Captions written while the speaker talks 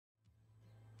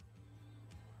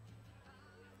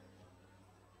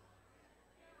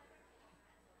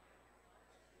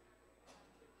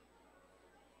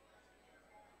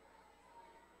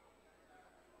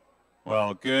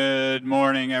Well, good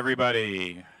morning,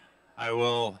 everybody. I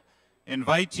will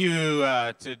invite you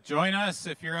to join us.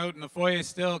 If you're out in the foyer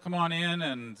still, come on in,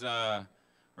 and we're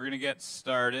going to get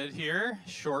started here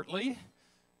shortly.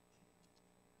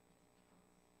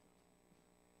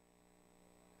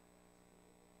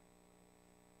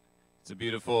 It's a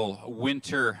beautiful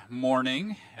winter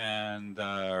morning, and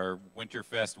our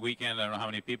Winterfest weekend. I don't know how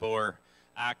many people were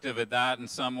active at that in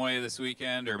some way this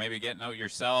weekend, or maybe getting out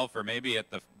yourself, or maybe at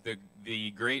the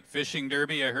great fishing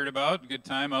derby I heard about. Good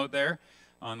time out there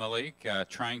on the lake,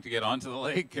 trying to get onto the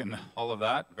lake and all of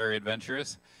that. Very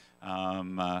adventurous.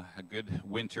 A good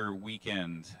winter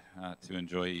weekend to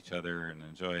enjoy each other and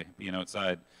enjoy being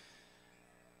outside.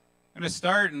 I'm going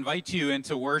to invite you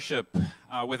into worship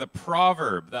with a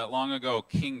proverb that long ago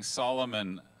King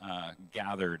Solomon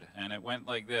gathered, and it went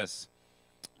like this.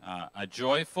 A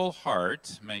joyful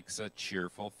heart makes a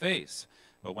cheerful face,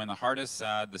 but when the heart is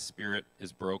sad, the spirit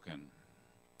is broken.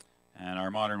 And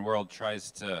our modern world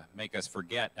tries to make us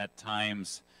forget at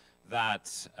times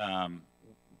that,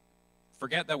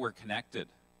 forget that we're connected,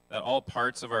 that all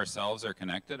parts of ourselves are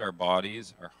connected, our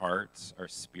bodies, our hearts, our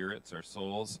spirits, our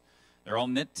souls. They're all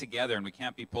knit together and we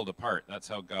can't be pulled apart. That's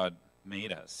how God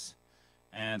made us.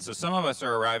 And so some of us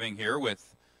are arriving here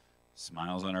with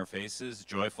smiles on our faces,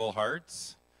 joyful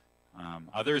hearts.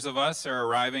 Others of us are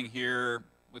arriving here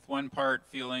with one part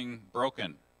feeling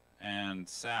broken and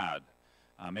sad,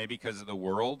 maybe because of the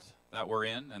world that we're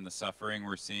in and the suffering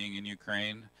we're seeing in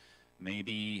Ukraine,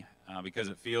 maybe because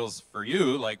it feels for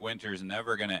you like winter's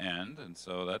never going to end, and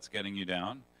so that's getting you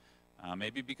down,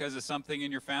 maybe because of something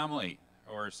in your family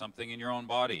or something in your own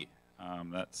body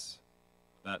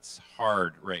that's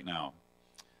hard right now.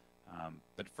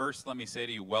 But first, let me say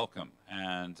to you, welcome,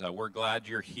 and we're glad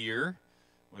you're here.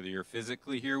 Whether you're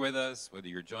physically here with us, whether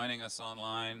you're joining us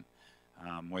online,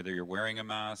 whether you're wearing a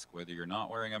mask, whether you're not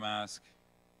wearing a mask,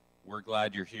 we're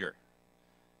glad you're here.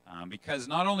 Because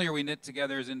not only are we knit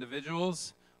together as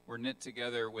individuals, we're knit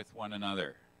together with one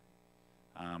another.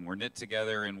 We're knit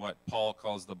together in what Paul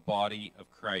calls the body of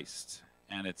Christ.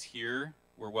 And it's here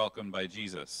we're welcomed by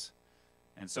Jesus.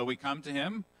 And so we come to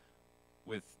him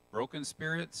with broken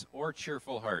spirits or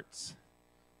cheerful hearts,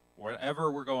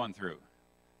 whatever we're going through.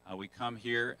 We come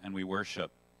here and we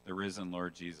worship the risen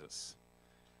Lord Jesus.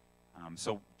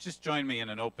 So just join me in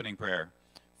an opening prayer.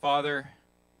 Father,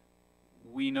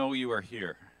 we know you are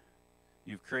here.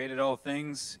 You've created all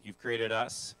things, you've created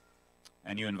us,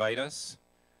 and you invite us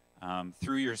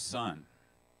through your Son.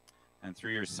 And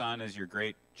through your Son is your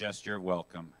great gesture of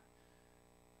welcome.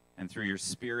 And through your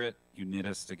Spirit, you knit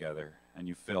us together and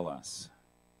you fill us.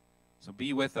 So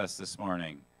be with us this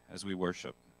morning as we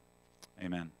worship.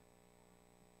 Amen.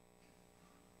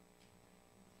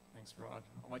 Thanks, Rod.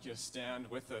 I want you to stand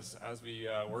with us as we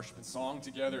worship in song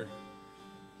together.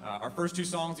 Our first two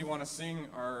songs we want to sing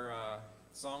are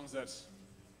songs that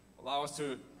allow us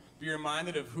to be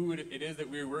reminded of who it is that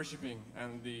we're worshiping,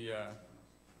 and the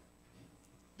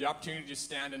opportunity to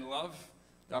stand in love,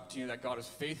 the opportunity that God is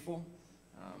faithful.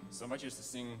 So I want you just to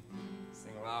sing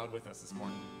loud with us this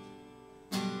morning.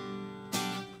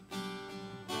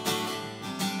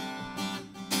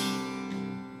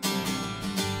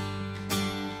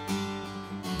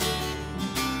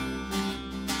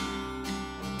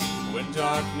 When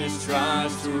darkness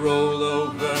tries to roll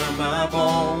over my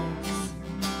bones,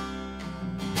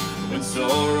 when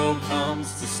sorrow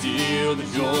comes to steal the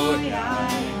joy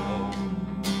I own,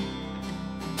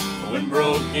 when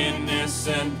brokenness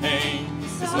and pain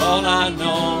is all I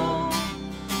know,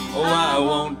 oh, I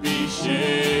won't be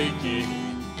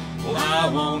shaken, oh, I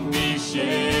won't be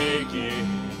shaken.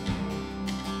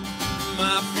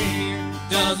 My fear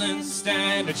doesn't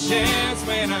stand a chance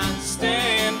when I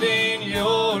stand in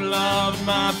your love.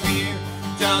 My fear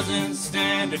doesn't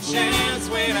stand a chance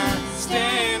when I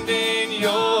stand in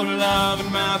your love.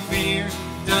 And my fear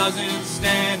doesn't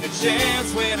stand a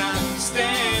chance when I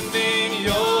stand in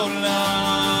your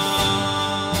love.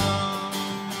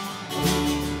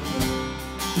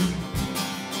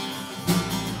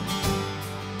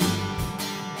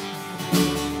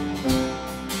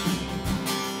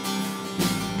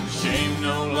 Shame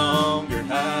no longer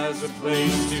has a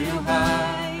place to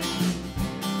hide.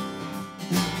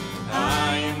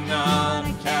 I am not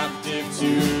a captive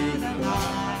to the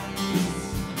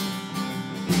lies.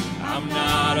 I'm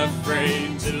not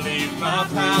afraid to leave my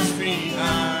past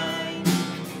behind.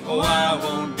 Oh, I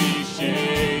won't be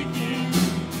shaken.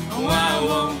 Oh, I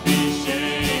won't be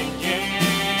shaken.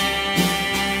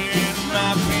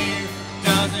 My fear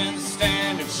doesn't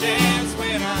stand a chance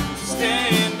when I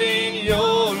stand in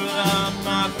your love.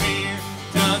 My fear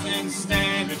doesn't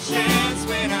stand a chance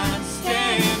when I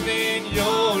stand in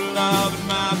your love.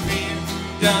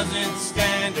 doesn't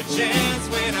stand a chance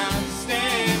when I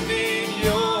stand in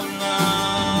your love.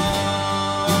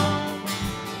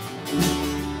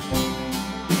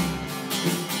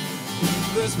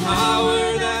 There's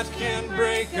power that can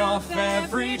break off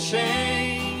every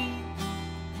chain.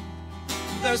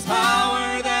 There's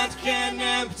power that can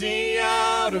empty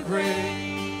out a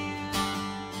grave.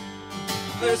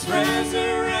 There's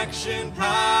resurrection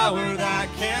power that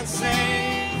can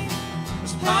save.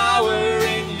 There's power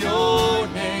in your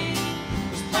name.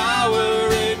 There's power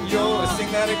in your... Let's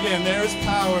sing that again. There's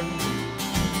power.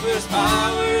 There's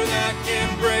power that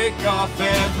can break off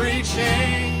every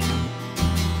chain.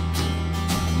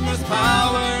 There's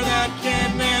power that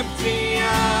can empty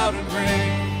out a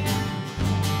grave.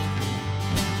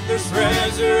 There's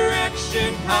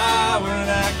resurrection power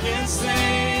that can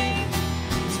save.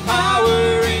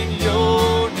 Power in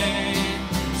your name.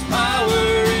 There's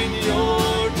power in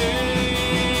your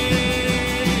name.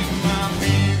 My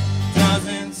fear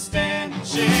doesn't stand a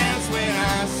chance when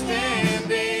I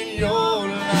stand in your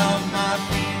love. My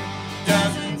fear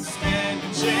doesn't stand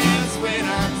a chance when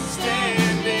I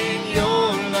stand in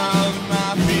your love.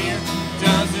 My fear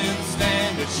doesn't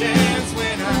stand a chance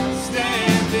when I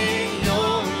stand in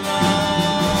your love.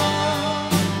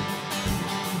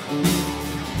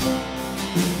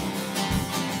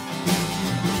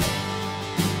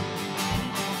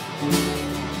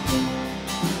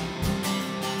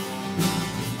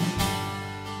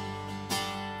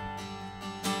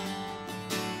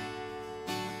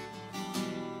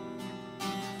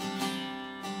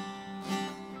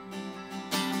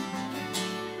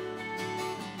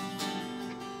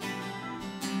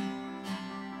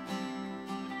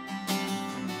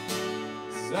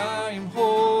 I am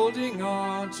holding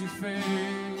on to faith,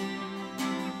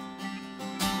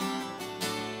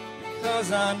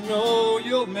 because I know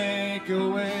you'll make a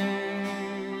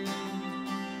way.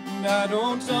 And I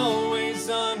don't always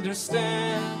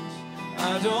understand,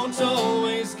 I don't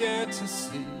always get to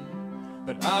see,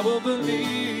 but I will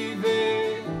believe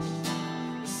it,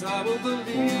 yes, I will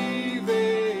believe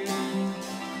it.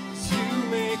 'Cause you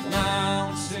make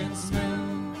mountains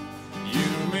move, you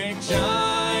make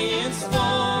giants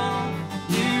fall,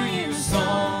 you use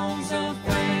songs of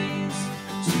praise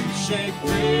to shake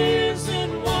prison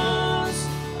walls.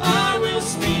 I will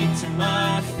speak to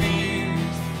my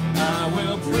fears, I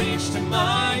will preach to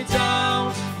my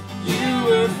doubt. You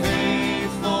were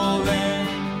faithful then,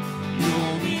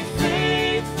 you'll be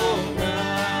faithful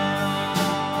now.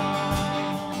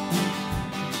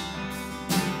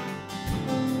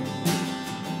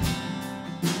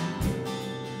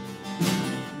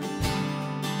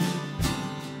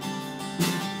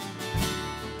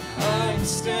 I'm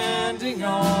standing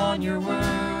on your word,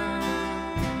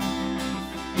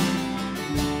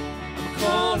 I'm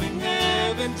calling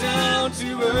heaven down to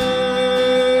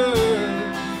earth.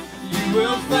 You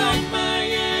will fight my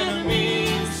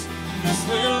enemies, this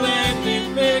will end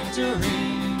in victory.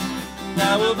 And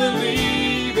I will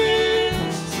believe it,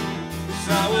 yes,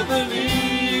 I will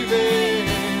believe it.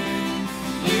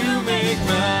 You make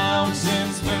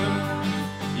mountains move,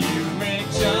 you make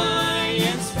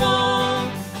giants fall,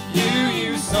 you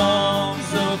use songs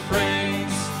of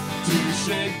praise to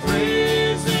shake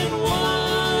prison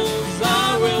walls.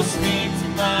 I will speak to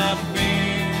my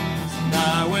fears, and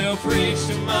I will preach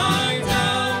to my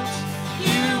doubt.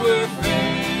 You were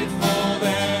faithful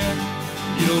then,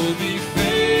 you'll be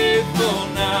faithful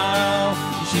now.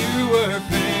 You were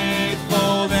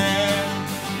faithful then,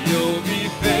 you'll be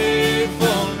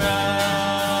faithful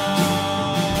now.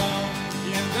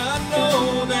 And I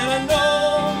know that I know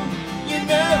you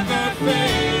never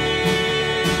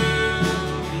fail.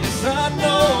 Yes, I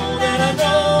know that I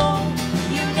know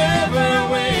you never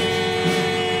will.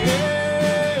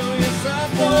 Yes, I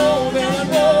know that I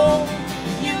know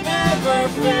you never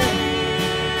fail.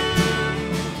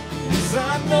 Yes, I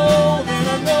know that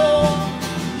I know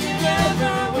you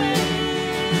never will.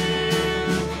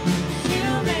 You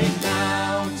make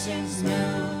mountains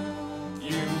move,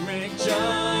 you make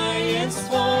giants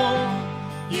fall,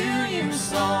 you use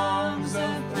songs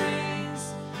of praise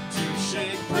to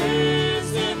shake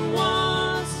prison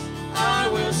walls. I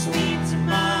will speak to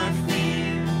my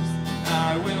fears,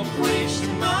 I will preach to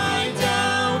my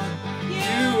doubt.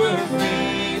 You were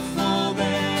faithful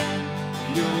then,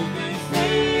 you'll be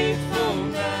faithful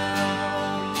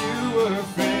now. You were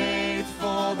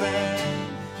faithful then,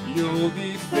 you'll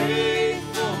be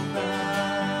faithful now.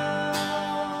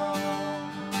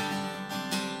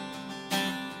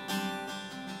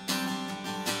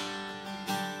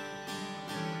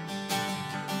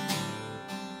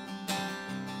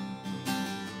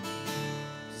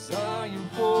 I am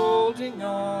holding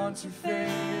on to faith,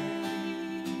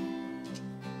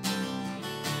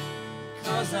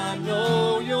 'cause I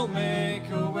know you'll make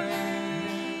a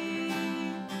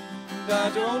way. I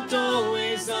don't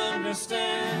always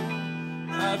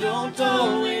understand, I don't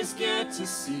always get to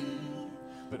see,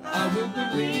 but I will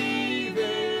believe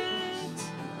it,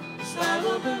 yes, I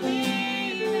will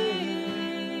believe it.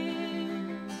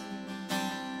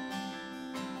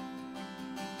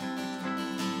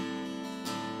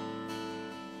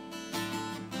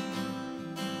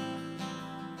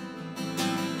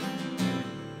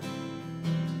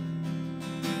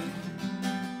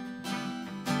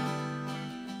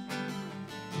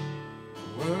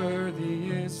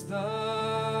 Worthy is the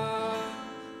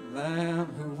Lamb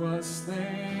who was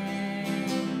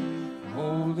slain,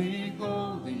 holy,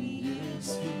 holy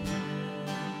is He.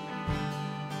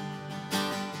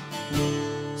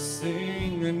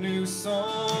 Sing a new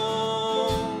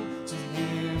song to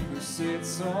Him who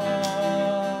sits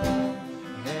on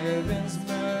heaven's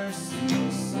mercy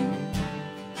seat.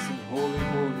 Sing holy,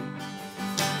 holy.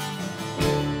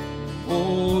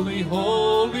 Holy,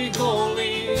 holy,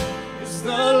 holy is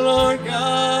the Lord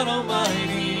God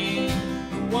Almighty,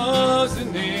 who was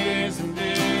and is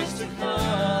to come.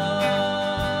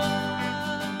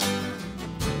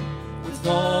 With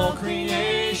all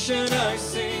creation I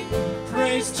sing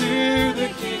praise to the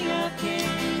King of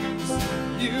Kings.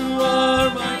 You are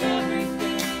my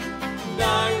everything, and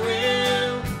I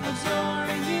will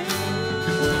adore you.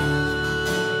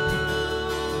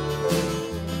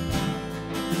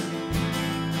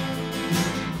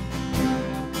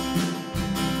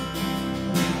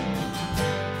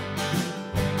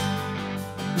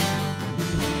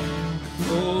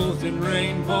 Clothed in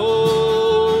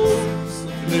rainbows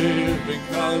of living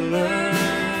color,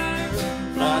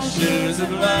 flashes of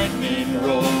lightning,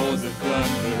 rolls of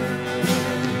thunder.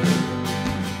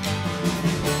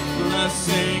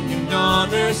 Blessing and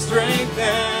honor, strength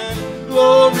and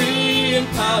glory and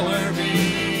power be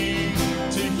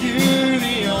to you,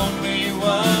 the only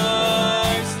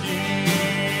wise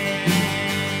King.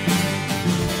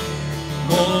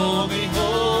 Holy,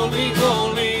 holy,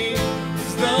 holy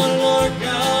is the Lord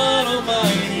God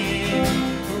Almighty,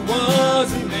 who was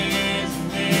and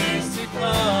is to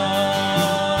come.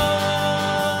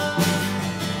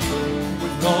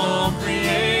 With all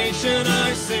creation I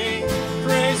sing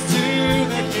praise to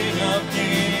the King of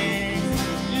Kings.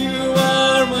 You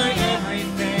are my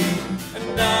everything,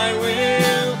 and I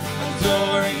will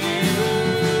adore you.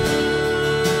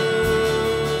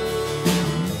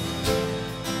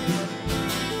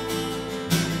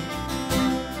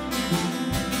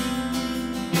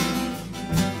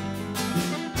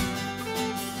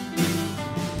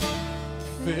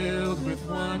 Filled with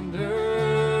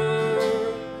wonder,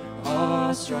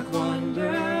 awestruck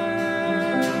wonder,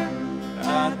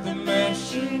 at the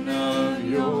mention of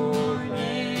your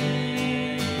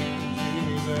name,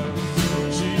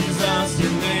 Jesus. Jesus,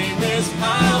 your name is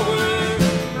power,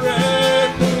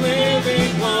 breath of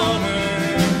living water,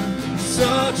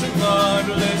 such a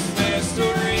marvelous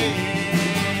mystery.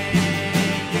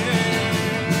 Yeah.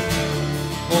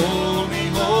 Holy,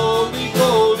 holy,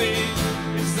 holy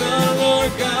is the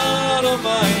Lord God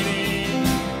Almighty,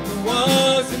 who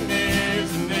was and is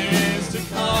to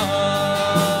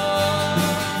come.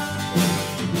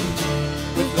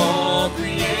 With all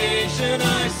creation I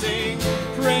sing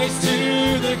praise to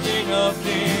the King of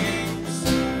Kings.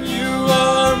 You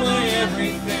are my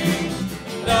everything,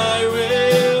 and I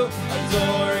will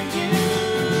adore you.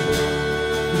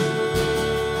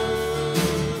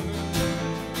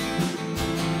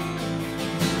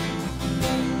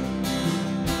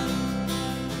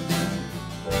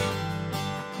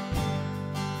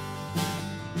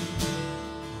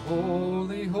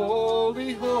 Holy,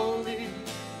 holy, holy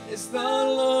is the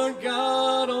Lord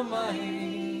God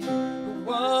Almighty, who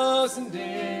was and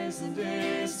is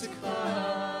to come.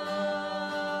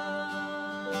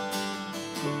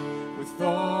 With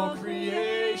all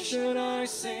creation I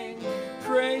sing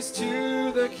praise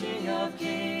to the King of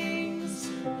Kings.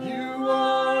 You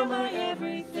are my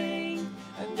everything,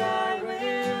 and I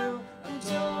will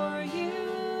adore you.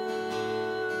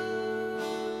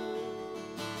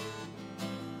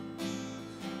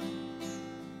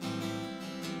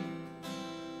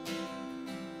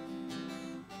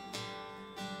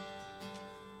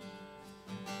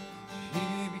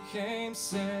 Became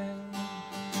sin,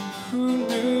 who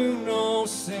knew no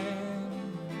sin,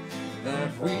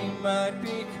 that we might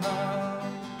become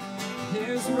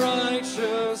His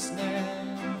righteousness.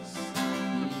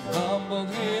 He humbled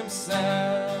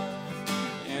Himself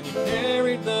and He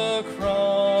carried the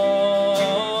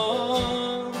cross.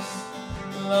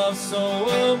 Love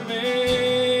so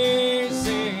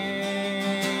amazing,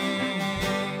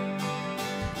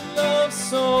 love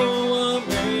so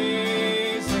amazing.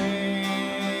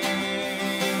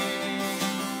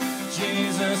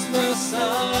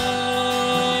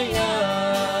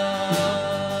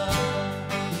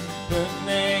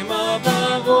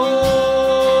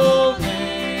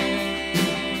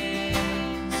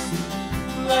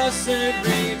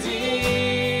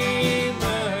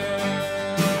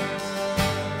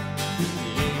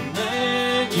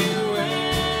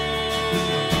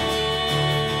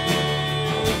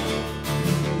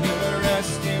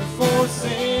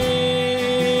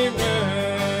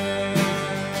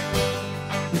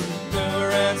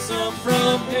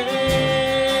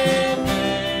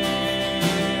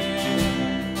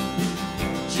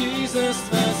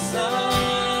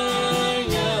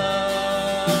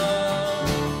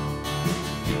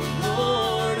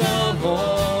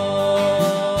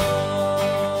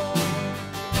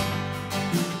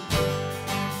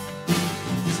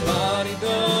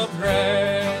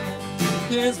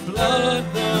 his blood,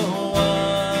 the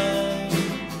wine,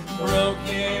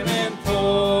 broken and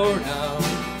poured out,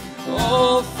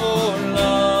 all for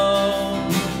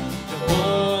love. The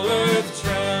whole earth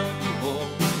trembled,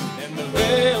 and the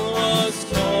veil was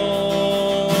torn.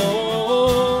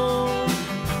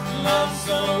 Love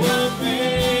so amazing,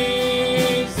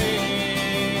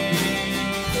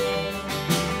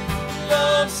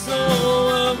 love so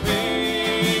amazing.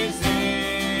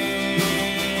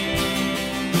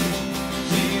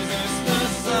 Jesus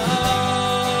Messiah,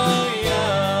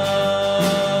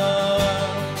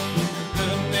 the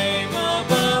name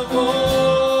above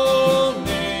all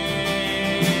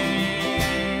names,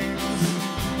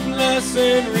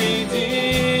 blessed Redeemer,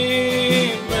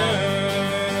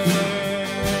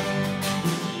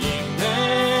 Emmanuel,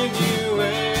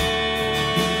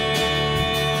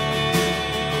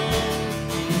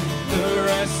 the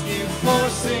rescue for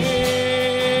sinners,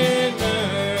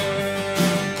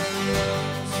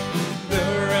 the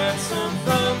ransom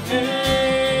from heaven,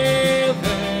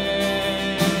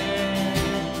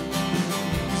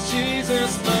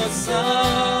 Jesus Messiah,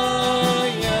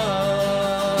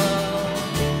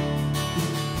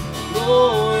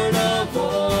 Lord of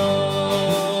all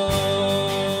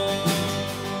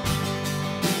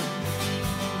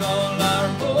our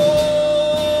hope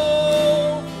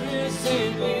is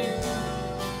in you.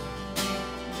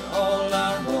 All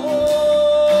our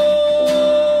hope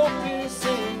is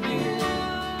in you.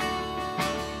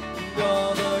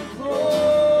 All the glory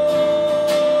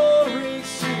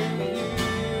to you,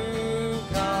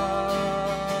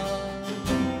 God,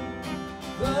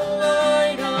 the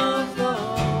light of the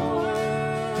world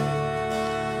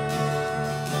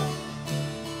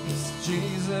is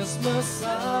Jesus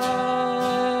Messiah,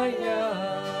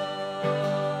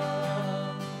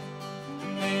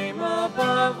 name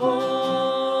above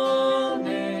all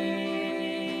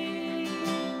names,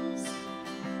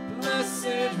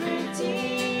 blessed Redeemer,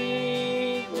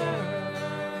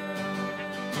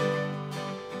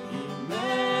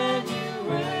 Emmanuel,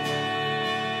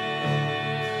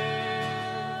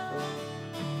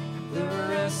 the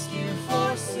rescue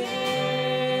for sinners,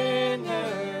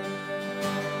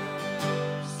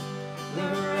 the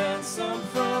ransom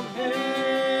from heaven,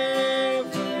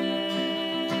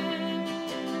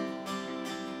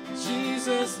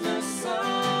 Jesus Messiah,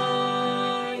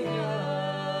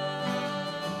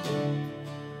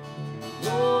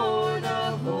 Lord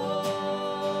of all.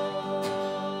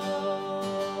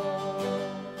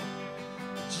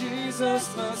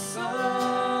 Jesus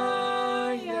Messiah,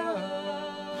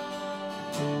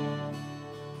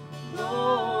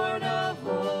 Lord of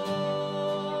all.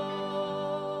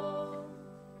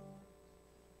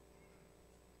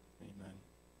 Amen.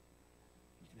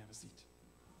 You can have a seat.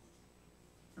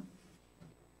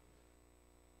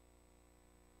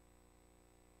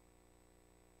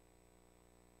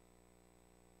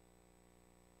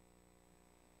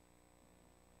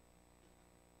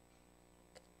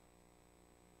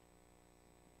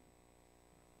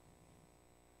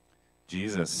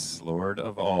 Jesus, Lord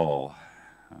of all.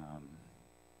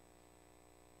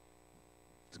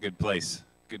 It's a good place.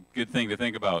 Good thing to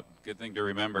think about. Good thing to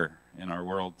remember in our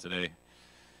world today.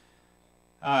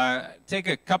 Take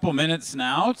a couple minutes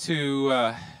now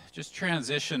to just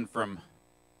transition from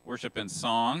worship and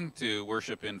song to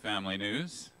worship in family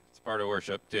news. It's part of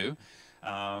worship too.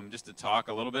 Just to talk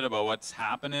a little bit about what's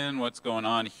happening, what's going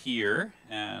on here,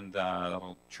 and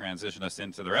that'll transition us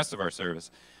into the rest of our service.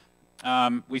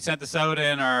 We sent this out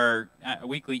in our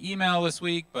weekly email this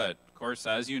week, but of course,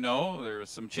 as you know, there were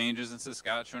some changes in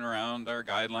Saskatchewan around our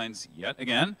guidelines yet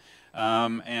again.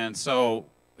 And so,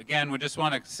 again, we just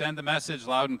want to send the message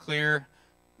loud and clear.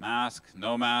 Mask,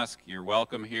 no mask, you're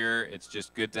welcome here. It's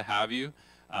just good to have you.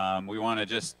 We want to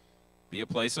just be a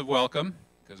place of welcome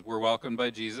because we're welcomed by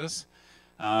Jesus.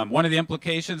 One of the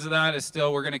implications of that is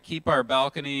still we're going to keep our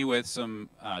balcony with some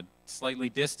slightly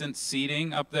distant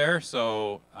seating up there.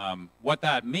 So what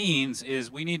that means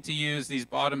is we need to use these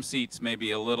bottom seats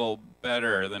maybe a little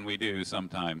better than we do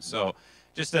sometimes. So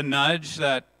just a nudge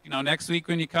that, next week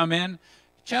when you come in,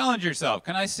 challenge yourself.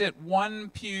 Can I sit one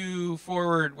pew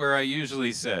forward where I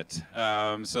usually sit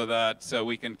so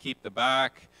we can keep the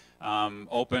back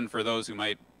open for those who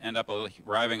might end up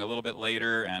arriving a little bit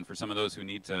later, and for some of those who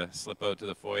need to slip out to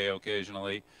the foyer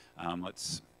occasionally.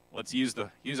 Let's use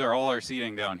all our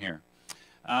seating down here.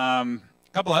 A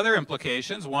couple other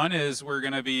implications. One is we're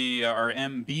going to be our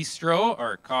M Bistro,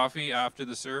 our coffee after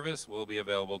the service, will be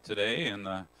available today in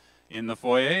the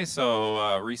foyer.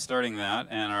 So restarting that,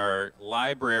 and our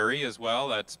library as well.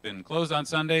 That's been closed on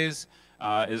Sundays.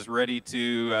 is ready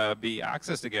to be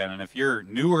accessed again. And if you're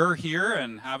newer here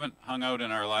and haven't hung out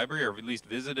in our library, or at least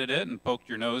visited it and poked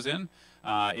your nose in,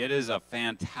 it is a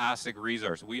fantastic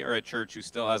resource. We are a church who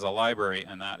still has a library,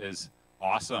 and that is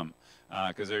awesome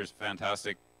because there's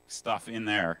fantastic stuff in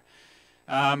there.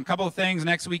 A couple of things.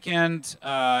 Next weekend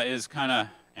is kind of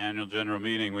annual general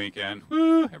meeting weekend.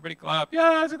 Woo! Everybody clap.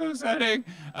 Yeah, it's so exciting.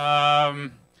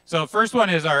 So first one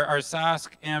is our Sask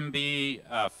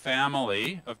MB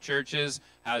family of churches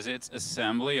has its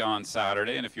assembly on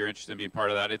Saturday. And if you're interested in being part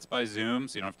of that, it's by Zoom,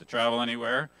 so you don't have to travel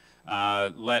anywhere.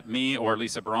 Let me or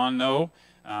Lisa Braun know.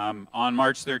 On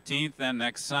March 13th, then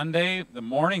next Sunday, the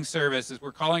morning service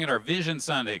we're calling it our Vision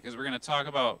Sunday because we're going to talk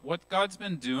about what God's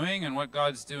been doing and what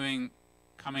God's doing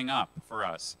coming up for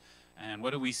us. And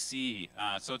what do we see?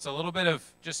 So it's a little bit of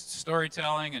just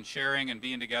storytelling and sharing and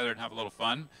being together and have a little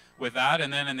fun with that.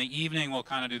 And then in the evening, we'll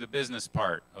kind of do the business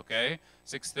part, okay?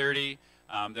 6:30.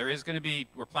 There is going to be,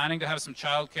 we're planning to have some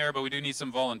childcare, but we do need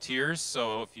some volunteers.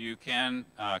 So if you can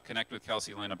connect with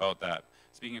Kelsey Lynn about that.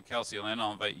 Speaking of Kelsey Lynn,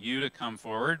 I'll invite you to come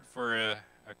forward for a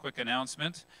quick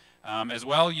announcement. As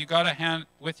well, you got a hand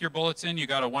with your bulletin, you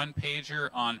got a one-pager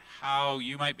on how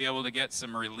you might be able to get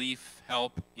some relief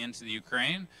help into the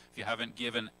Ukraine. If you haven't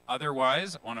given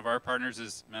otherwise, one of our partners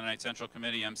is Mennonite Central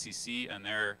Committee, MCC, and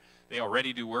they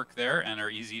already do work there and are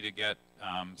easy to get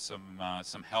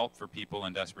some help for people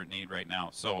in desperate need right now.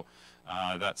 So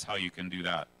that's how you can do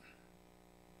that.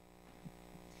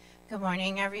 Good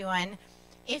morning, everyone.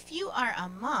 If you are a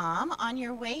mom, on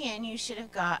your way in, you should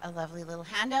have got a lovely little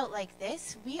handout like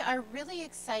this. We are really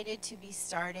excited to be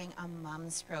starting a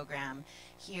mom's program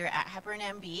here at Hepburn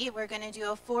MB. We're going to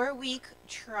do a 4-week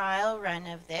trial run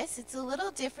of this. It's a little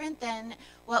different than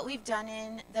what we've done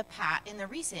in the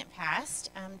recent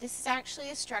past. This is actually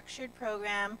a structured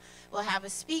program. We'll have a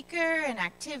speaker, an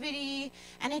activity,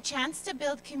 and a chance to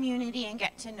build community and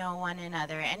get to know one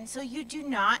another. And so you do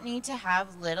not need to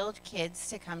have little kids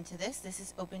to come to this. This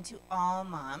is open to all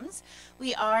moms.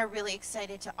 We are really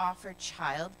excited to offer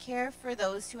childcare for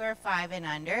those who are 5 and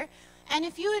under. And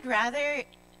if you would rather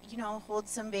hold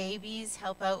some babies,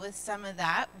 help out with some of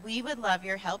that, we would love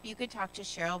your help. You could talk to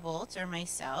Cheryl Bolt or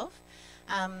myself.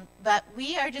 But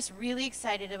we are just really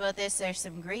excited about this. There's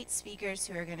some great speakers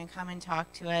who are going to come and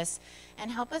talk to us and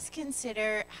help us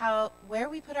consider where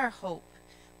we put our hope.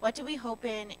 What do we hope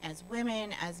in as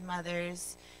women, as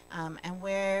mothers, and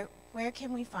where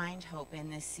can we find hope in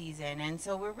this season? And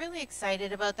so we're really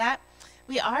excited about that.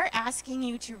 We are asking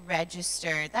you to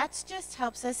register. That just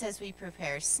helps us as we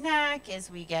prepare snack, as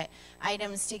we get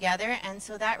items together. And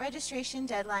so that registration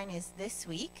deadline is this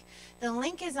week. The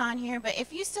link is on here, but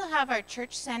if you still have our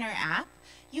Church Center app,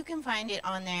 you can find it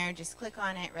on there. Just click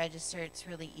on it, register. It's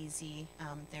really easy.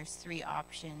 There's 3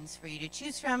 options for you to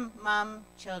choose from: mom,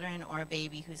 children, or a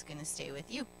baby who's going to stay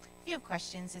with you. If you have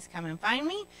questions, just come and find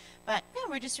me. But yeah,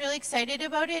 we're just really excited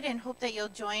about it and hope that you'll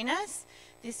join us.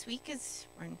 This week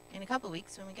or in a couple of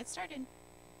weeks when we get started.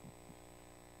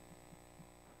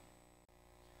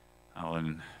 I'll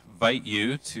invite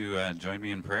you to join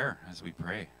me in prayer as we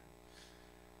pray.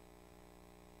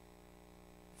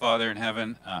 Father in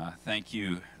heaven, thank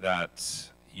you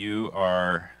that you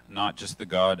are not just the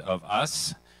God of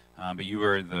us, but you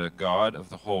are the God of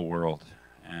the whole world.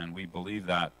 And we believe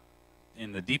that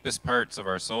in the deepest parts of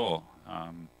our soul,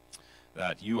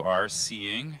 that you are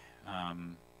seeing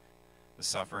the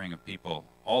suffering of people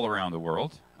all around the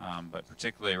world, but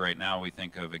particularly right now we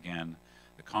think of, again,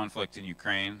 the conflict in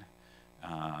Ukraine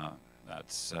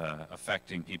that's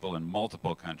affecting people in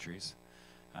multiple countries.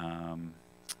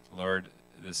 Lord,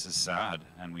 this is sad,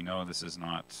 and we know this is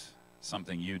not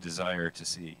something you desire to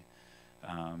see.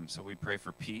 So we pray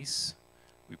for peace,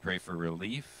 we pray for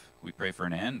relief, we pray for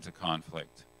an end to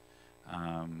conflict.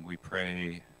 We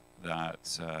pray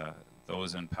that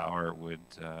those in power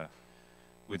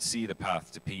would see the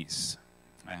path to peace.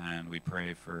 And we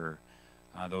pray for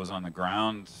those on the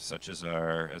ground, such as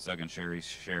Doug and Sherry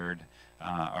shared,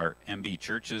 our MB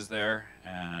churches there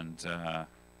and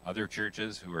other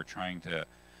churches who are trying to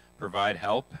provide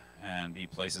help and be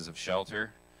places of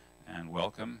shelter and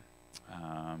welcome.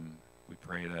 We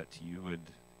pray that you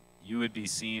would be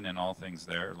seen in all things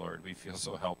there, Lord. We feel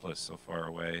so helpless, so far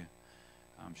away.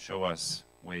 Show us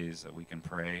ways that we can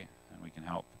pray and we can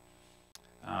help.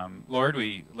 Lord,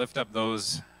 we lift up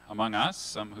those among us,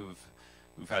 some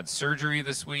who've had surgery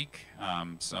this week,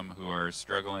 some who are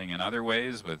struggling in other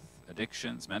ways with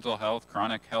addictions, mental health,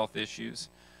 chronic health issues,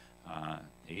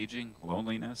 aging,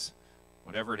 loneliness,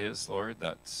 whatever it is, Lord,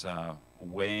 that's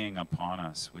weighing upon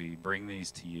us. We bring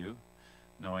these to you,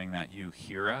 knowing that you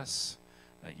hear us,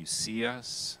 that you see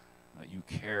us, that you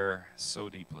care so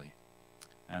deeply.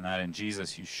 and that in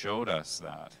Jesus you showed us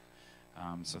that.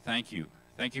 So thank you.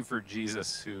 Thank you for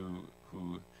Jesus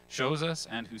who shows us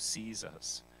and who sees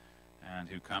us and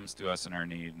who comes to us in our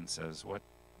need and says, what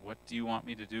do you want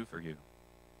me to do for you?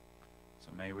 So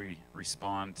may we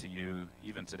respond to you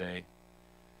even today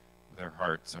with our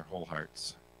hearts, our whole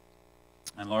hearts.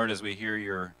 And Lord, as we hear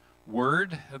your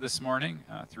word this morning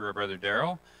through our brother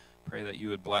Darrel, pray that you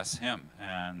would bless him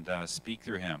and speak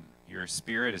through him. Your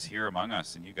Spirit is here among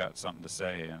us, and you got something to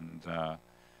say. And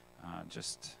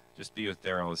just be with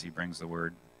Darrel as he brings the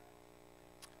word.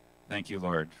 Thank you,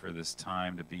 Lord, for this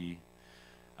time to be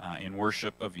in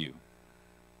worship of you.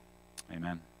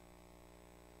 Amen.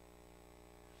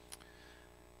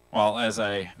 Well, as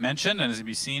I mentioned, and as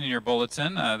you've seen in your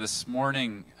bulletin, this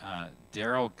morning,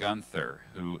 Darrel Guenther,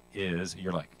 who is,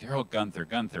 you're like, Darrel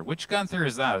Guenther. Which Guenther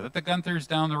is that? Is that the Guenthers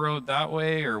down the road that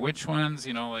way, or which ones?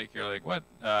 You know, like, you're like, what?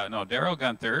 No, Darrel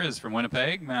Guenther is from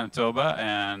Winnipeg, Manitoba,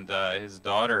 and his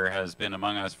daughter has been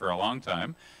among us for a long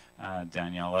time,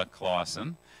 Daniela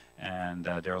Clausen. And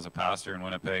Darrel's a pastor in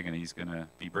Winnipeg, and he's going to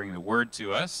be bringing the word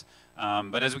to us.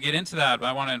 But as we get into that,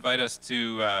 I want to invite us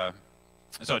to...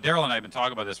 So Darrel and I have been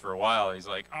talking about this for a while. He's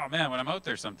like, oh man, when I'm out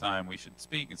there sometime, we should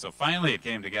speak. And so finally it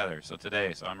came together. So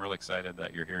today, I'm really excited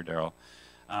that you're here, Darrel.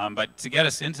 But to get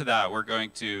us into that, we're going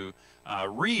to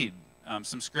read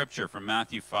some scripture from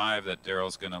Matthew 5 that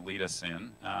Darrel's going to lead us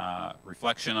in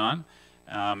reflection on.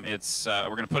 We're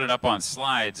going to put it up on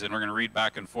slides, and we're going to read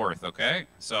back and forth, okay?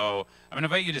 So I'm going to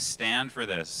invite you to stand for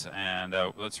this, and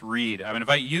let's read. I'm going to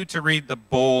invite you to read the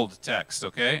bold text,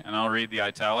 okay? And I'll read the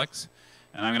italics.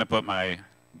 And I'm going to put my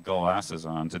glasses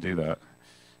on to do that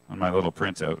on my little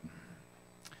printout.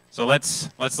 So let's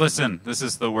listen. This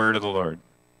is the word of the Lord.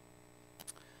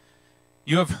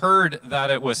 You have heard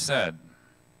that it was said,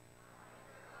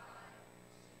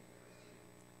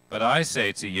 but I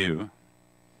say to you,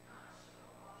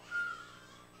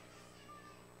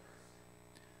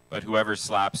 but whoever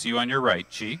slaps you on your right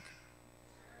cheek,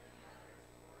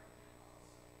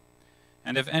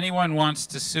 and if anyone wants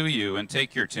to sue you and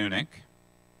take your tunic,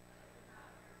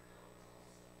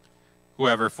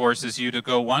 whoever forces you to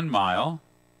go 1 mile,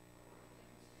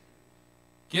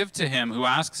 give to him who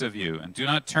asks of you, and do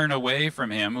not turn away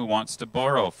from him who wants to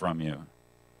borrow from you.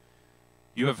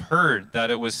 You have heard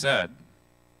that it was said,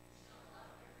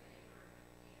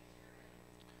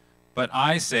 but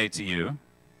I say to you,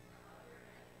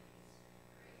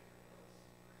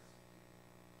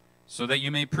 so that you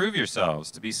may prove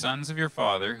yourselves to be sons of your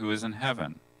Father who is in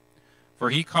heaven. For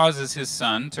he causes his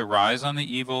sun to rise on the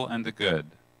evil and the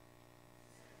good.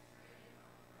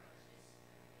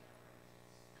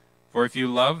 For if you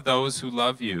love those who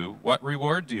love you, what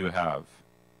reward do you have?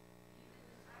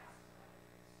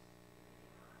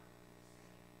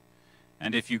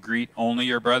 And if you greet only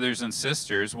your brothers and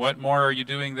sisters, what more are you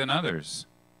doing than others?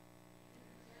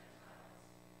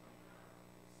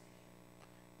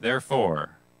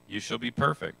 Therefore, you shall be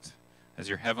perfect, as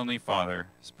your heavenly Father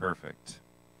is perfect.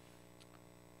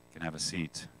 You can have a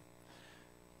seat.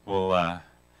 We'll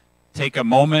take a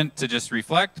moment to just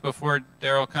reflect before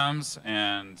Darrel comes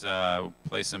and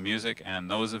play some music. And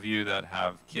those of you that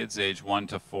have kids age 1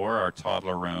 to 4, our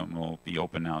toddler room will be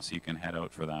open now, so you can head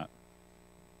out for that.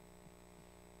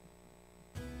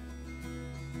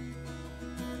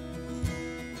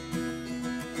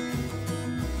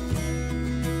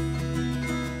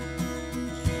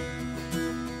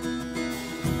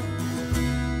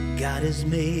 God has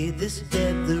made this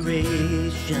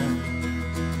declaration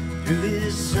through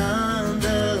his Son,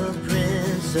 the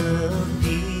Prince of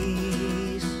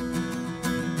Peace.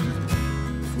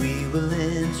 If we will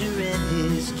enter in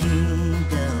his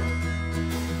kingdom,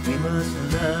 we must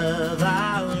love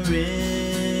our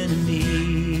enemies.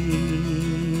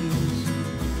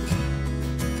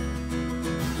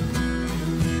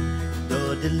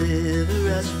 Lord, deliver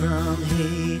us from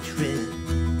hatred,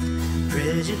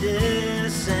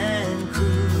 prejudice, and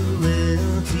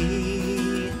cruelty.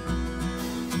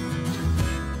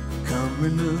 Come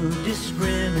remove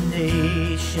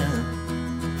discrimination,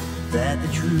 that the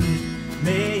truth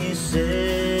may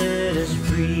set us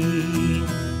free.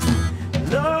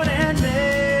 Lord, and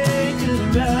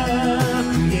maker of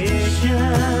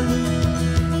creation,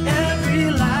 every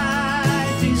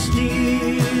life is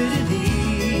dear to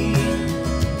thee.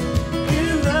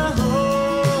 In the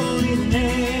holy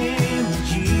name of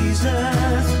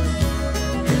Jesus,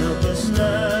 help us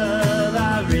love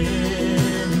our enemies.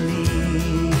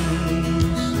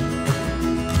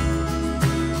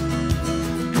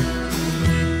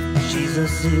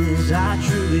 Jesus is our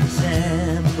true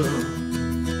example,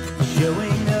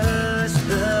 showing us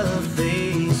the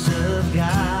face of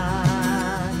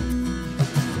God.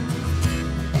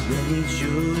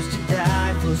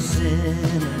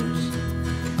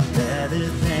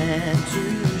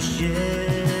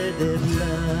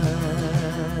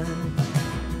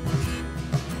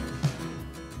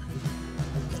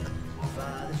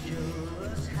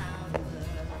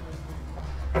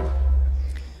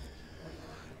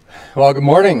 Well, good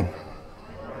morning.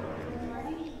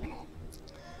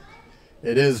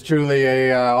 It is truly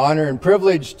an honor and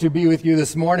privilege to be with you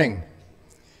this morning.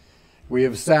 We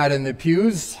have sat in the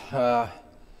pews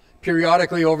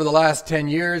periodically over the last 10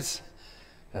 years.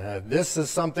 This is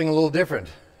something a little different,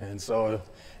 and so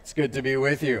it's good to be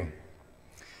with you.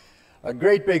 A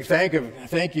great big thank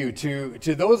you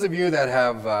to those of you that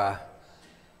have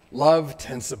loved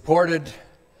and supported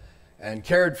and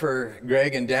cared for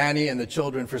Greg and Danny and the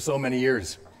children for so many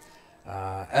years.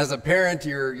 As a parent,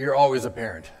 you're always a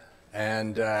parent,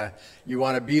 and you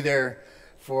want to be there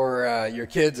for your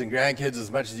kids and grandkids as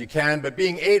much as you can, but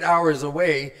being 8 hours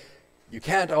away, you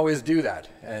can't always do that.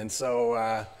 And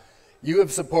so you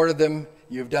have supported them,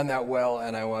 you've done that well,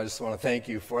 and I just want to thank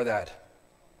you for that.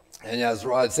 And as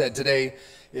Rod said, today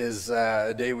is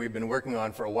a day we've been working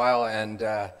on for a while, and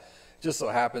just so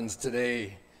happens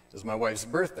today is my wife's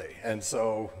birthday, and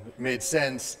so it made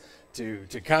sense to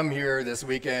come here this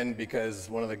weekend because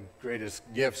one of the greatest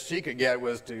gifts she could get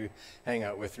was to hang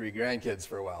out with 3 grandkids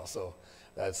for a while, so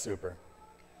that's super.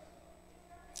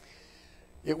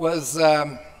 It was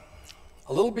a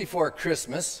little before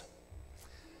Christmas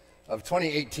of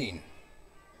 2018,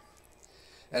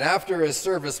 and after a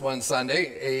service one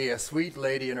Sunday, a sweet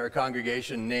lady in our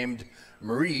congregation named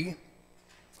Marie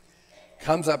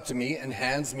comes up to me and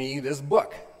hands me this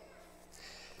book.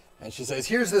 And she says,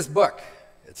 "Here's this book.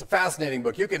 It's a fascinating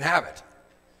book. You can have it.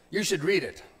 You should read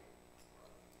it."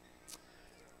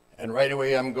 And right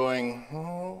away I'm going,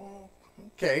 "Oh,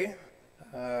 okay."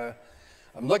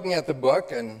 I'm looking at the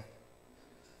book and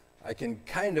I can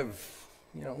kind of,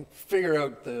 figure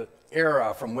out the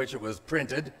era from which it was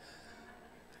printed.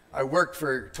 I worked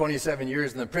for 27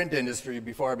 years in the print industry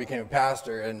before I became a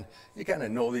pastor, and you kind of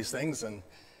know these things, and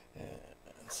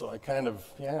so I kind of,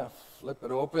 flip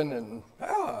it open and,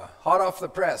 hot off the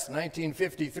press,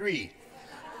 1953.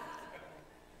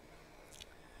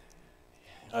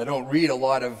 I don't read a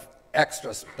lot of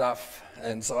extra stuff,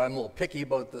 and so I'm a little picky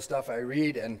about the stuff I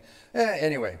read, and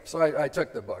anyway, so I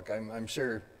took the book. I'm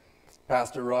sure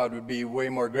Pastor Rod would be way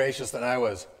more gracious than I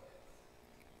was.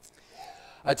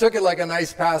 I took it like a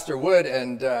nice pastor would,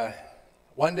 and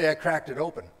one day I cracked it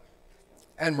open,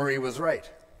 and Marie was right.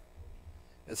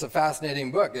 It's a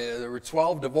fascinating book. There were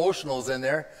 12 devotionals in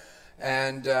there,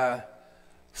 and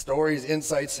stories,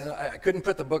 insights, and I couldn't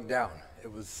put the book down. It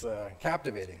was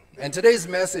captivating. And today's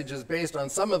message is based on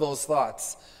some of those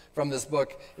thoughts from this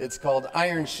book. It's called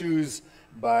Iron Shoes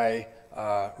by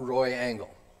Roy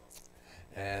Angle.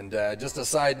 And just a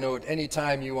side note,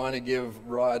 anytime you want to give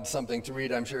Rod something to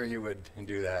read, I'm sure you would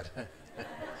do that.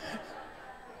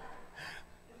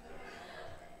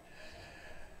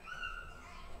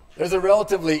 There's a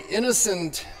relatively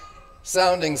innocent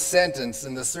sounding sentence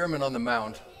in the Sermon on the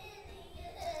Mount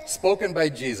spoken by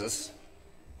Jesus.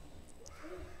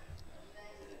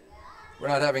 We're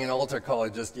not having an altar call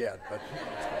just yet, but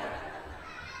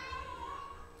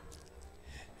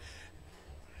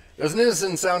there's an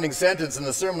innocent sounding sentence in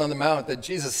the Sermon on the Mount that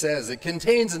Jesus says it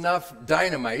contains enough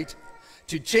dynamite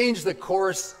to change the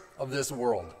course of this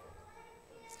world.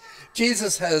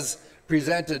 Jesus has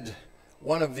presented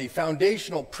one of the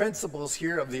foundational principles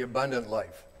here of the abundant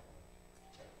life.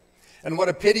 And what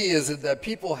a pity is it that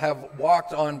people have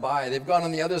walked on by. They've gone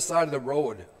on the other side of the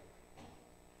road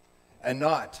and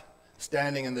not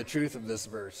standing in the truth of this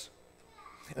verse.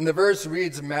 And the verse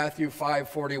reads in Matthew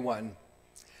 5:41,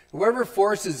 "Whoever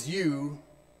forces you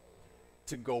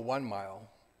to go 1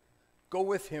 mile, go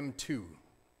with him 2.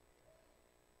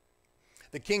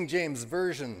 The King James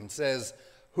Version says,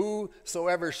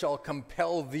 "Whosoever shall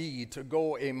compel thee to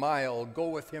go 1 mile, go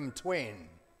with him 2."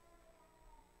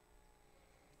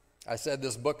 I said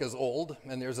this book is old,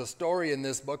 and there's a story in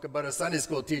this book about a Sunday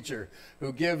school teacher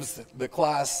who gives the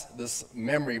class this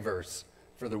memory verse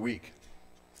for the week.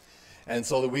 And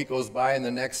so the week goes by, and the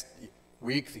next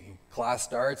week the class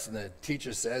starts, and the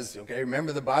teacher says, "Okay,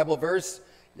 remember the Bible verse?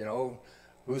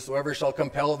 Whosoever shall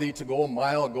compel thee to go 1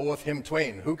 mile, go with him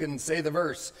 2. Who can say the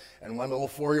verse?" And one little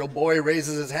 4-year-old boy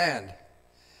raises his hand.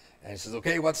 And he says,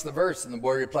 "Okay, what's the verse?" And the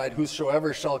boy replied,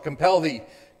 "Whosoever shall compel thee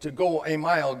to go 1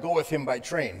 mile, go with him by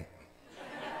train."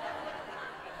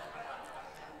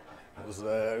 It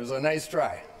was a nice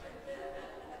try.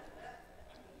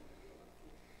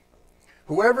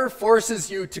 Whoever forces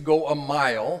you to go 1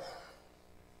 mile,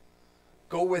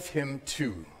 go with him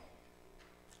 2.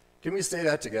 Can we say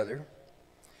that together?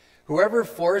 Whoever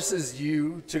forces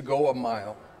you to go 1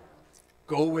 mile,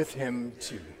 go with him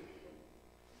 2.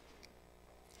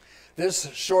 This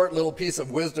short little piece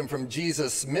of wisdom from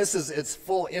Jesus misses its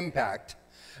full impact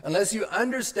unless you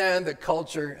understand the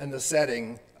culture and the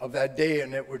setting of that day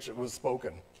in which it was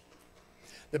spoken.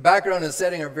 The background and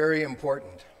setting are very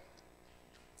important.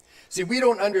 See, we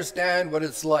don't understand what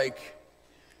it's like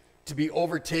to be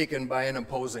overtaken by an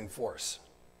opposing force.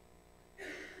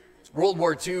 World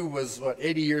War II was,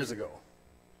 80 years ago.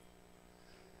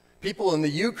 People in the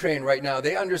Ukraine right now,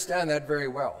 they understand that very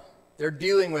well. They're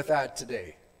dealing with that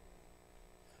today.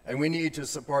 And we need to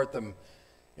support them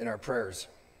in our prayers.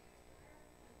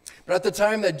 But at the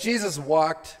time that Jesus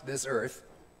walked this earth,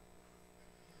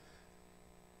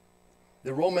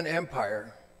 the Roman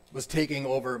Empire was taking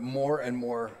over more and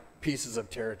more pieces of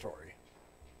territory.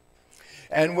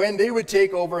 And when they would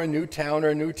take over a new town or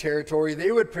a new territory,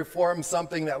 they would perform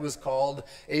something that was called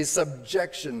a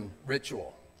subjection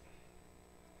ritual.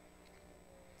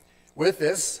 With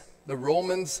this, the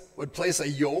Romans would place a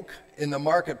yoke in the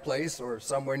marketplace or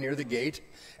somewhere near the gate,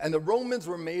 and the Romans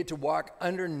were made to walk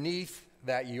underneath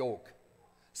that yoke,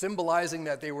 symbolizing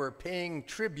that they were paying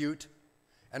tribute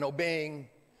and obeying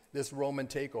this Roman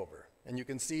takeover. And you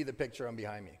can see the picture on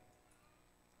behind me.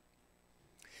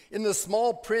 In the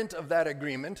small print of that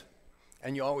agreement,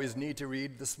 and you always need to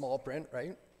read the small print,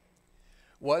 right,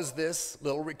 was this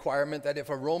little requirement that if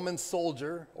a Roman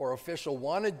soldier or official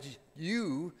wanted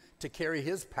you to carry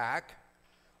his pack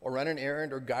or run an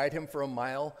errand or guide him for a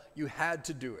mile, you had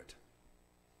to do it.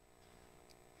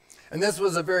 And this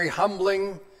was a very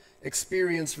humbling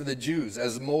experience for the Jews,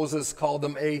 as Moses called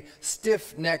them a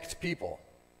stiff-necked people.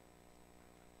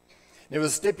 It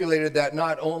was stipulated that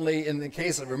not only in the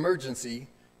case of emergency,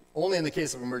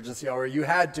 however, you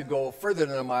had to go further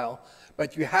than a mile,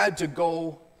 but you had to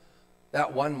go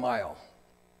that 1 mile.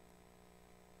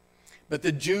 But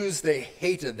the Jews, they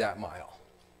hated that mile.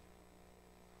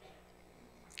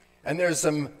 And there's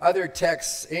some other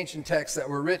texts, ancient texts, that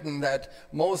were written that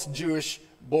most Jewish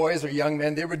boys or young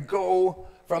men, they would go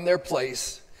from their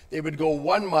place, they would go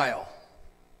 1 mile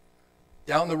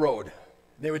down the road.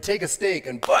 They would take a stake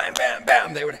and bam, bam,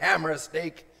 bam, they would hammer a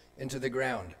stake into the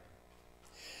ground.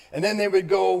 And then they would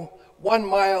go 1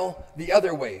 mile the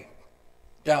other way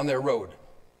down their road.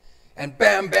 And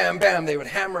bam, bam, bam, they would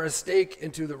hammer a stake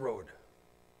into the road.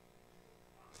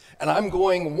 And I'm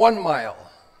going 1 mile,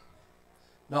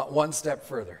 not one step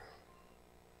further.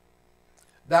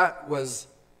 That was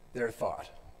their thought.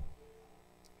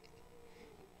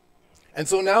 And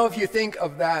so now if you think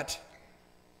of that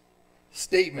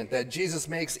statement that Jesus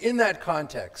makes in that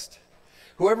context,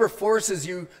 whoever forces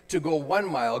you to go 1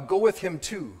 mile, go with him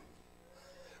too.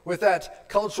 With that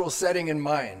cultural setting in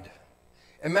mind,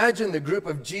 imagine the group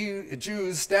of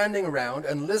Jews standing around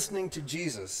and listening to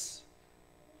Jesus,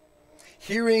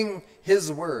 hearing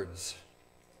his words.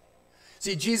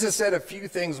 See, Jesus said a few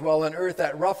things while on earth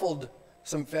that ruffled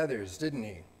some feathers, didn't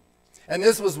he? And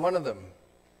this was one of them.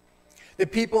 The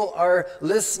people are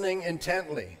listening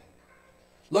intently,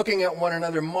 looking at one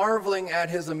another, marveling at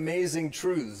his amazing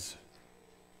truths.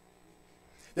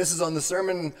 This is on the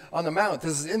Sermon on the Mount.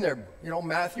 This is in there,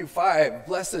 Matthew 5.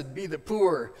 Blessed be the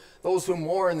poor, those who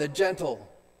mourn, the gentle.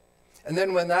 And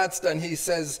then when that's done, he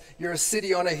says, you're a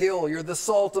city on a hill. You're the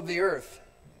salt of the earth.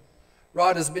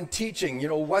 Rod has been teaching,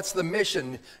 what's the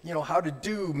mission, how to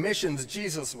do missions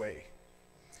Jesus' way.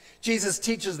 Jesus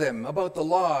teaches them about the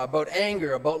law, about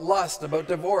anger, about lust, about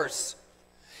divorce.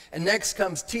 And next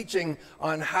comes teaching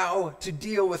on how to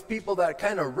deal with people that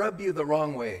kind of rub you the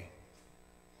wrong way.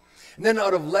 And then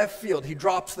out of left field, he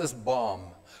drops this bomb.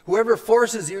 Whoever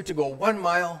forces you to go 1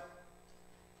 mile,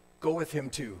 go with him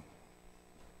too.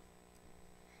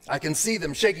 I can see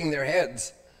them shaking their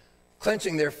heads,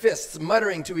 clenching their fists,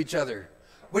 muttering to each other.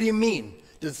 What do you mean?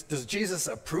 Does Jesus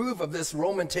approve of this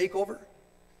Roman takeover?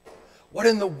 What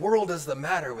in the world is the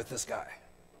matter with this guy?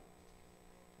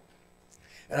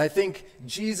 And I think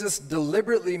Jesus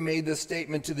deliberately made this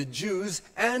statement to the Jews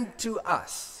and to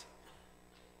us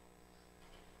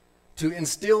to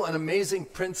instill an amazing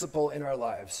principle in our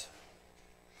lives.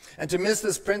 And to miss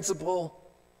this principle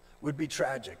would be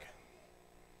tragic.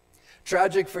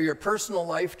 Tragic for your personal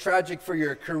life, tragic for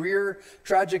your career,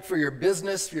 tragic for your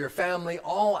business, for your family,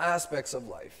 all aspects of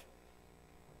life.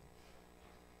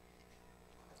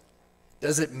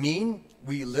 Does it mean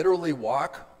we literally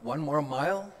walk 1 more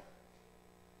mile?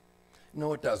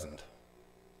 No, it doesn't.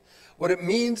 What it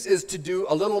means is to do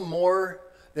a little more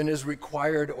than is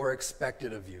required or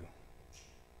expected of you.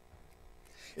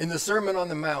 In the Sermon on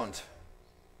the Mount,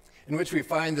 in which we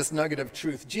find this nugget of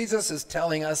truth, Jesus is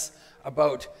telling us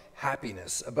about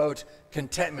happiness, about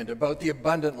contentment, about the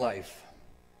abundant life.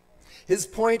 His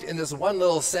point in this one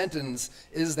little sentence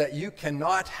is that you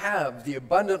cannot have the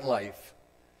abundant life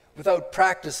without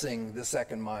practicing the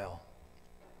 2nd mile.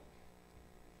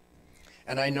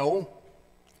 And I know,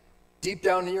 deep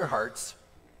down in your hearts,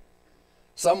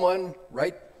 someone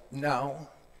right now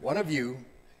One of you,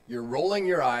 you're rolling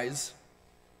your eyes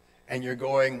and you're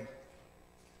going,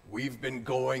 we've been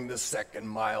going the second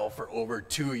mile for over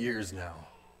 2 years now.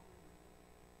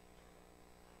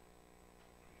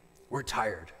 We're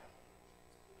tired.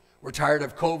 We're tired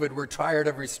of COVID. We're tired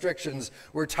of restrictions.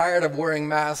 We're tired of wearing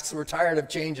masks. We're tired of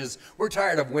changes. We're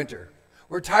tired of winter.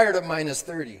 We're tired of minus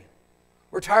 30.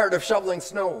 We're tired of shoveling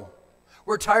snow.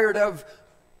 We're tired of,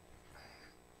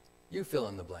 you fill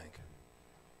in the blank.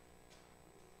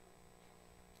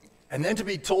 And then to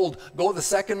be told, go the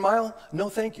second mile? No,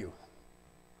 thank you.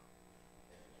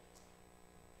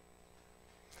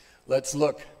 Let's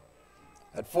look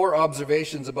at 4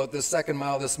 observations about this second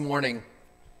mile this morning,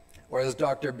 or as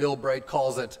Dr. Bill Bright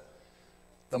calls it,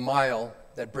 the mile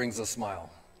that brings a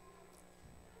smile.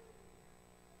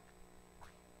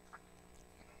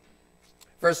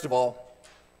 First of all,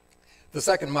 the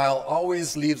second mile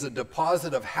always leaves a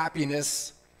deposit of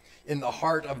happiness in the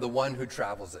heart of the one who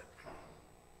travels it.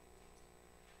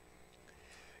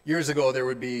 Years ago, there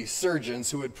would be surgeons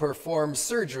who would perform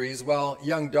surgeries while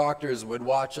young doctors would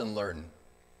watch and learn.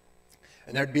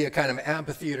 And there'd be a kind of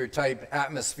amphitheater type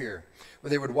atmosphere where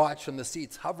they would watch from the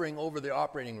seats hovering over the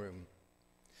operating room.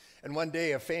 And one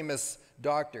day a famous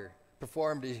doctor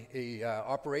performed a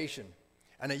operation,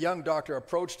 and a young doctor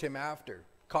approached him after,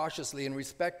 cautiously and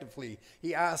respectfully.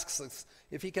 He asks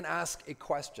if he can ask a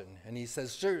question, and he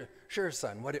says, sure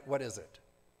son, what is it?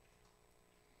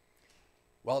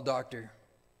 Well, doctor,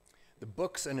 the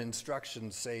books and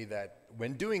instructions say that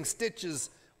when doing stitches,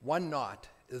 1 knot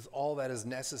is all that is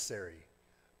necessary,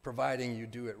 providing you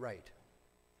do it right.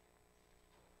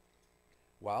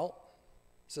 Well,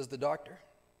 says the doctor,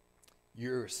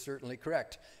 you're certainly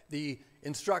correct. The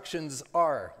instructions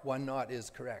are 1 knot is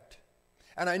correct.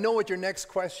 And I know what your next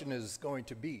question is going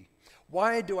to be.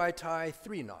 Why do I tie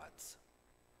 3 knots?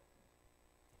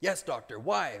 Yes, doctor,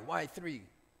 why? Why 3?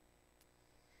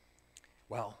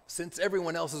 Well, since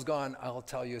everyone else is gone, I'll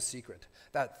tell you a secret.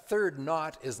 That 3rd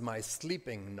knot is my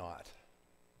sleeping knot.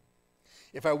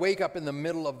 If I wake up in the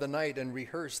middle of the night and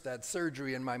rehearse that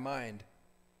surgery in my mind,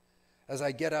 as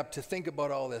I get up to think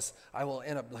about all this, I will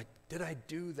end up like, did I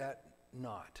do that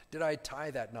knot? Did I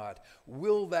tie that knot?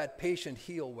 Will that patient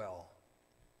heal well?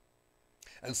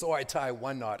 And so I tie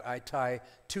 1 knot, I tie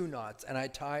 2 knots, and I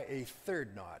tie a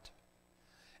 3rd knot.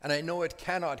 And I know it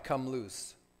cannot come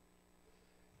loose.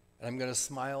 And I'm going to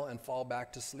smile and fall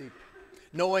back to sleep,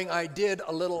 knowing I did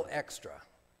a little extra.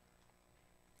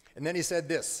 And then he said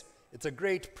this, it's a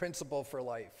great principle for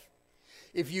life.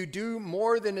 If you do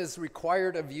more than is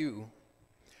required of you,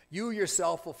 you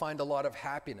yourself will find a lot of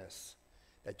happiness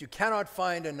that you cannot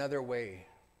find another way.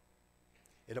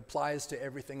 It applies to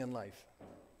everything in life.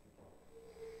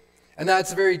 And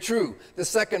that's very true. The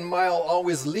second mile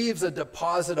always leaves a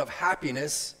deposit of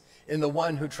happiness in the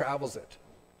one who travels it.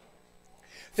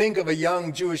 Think of a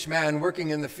young Jewish man working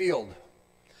in the field.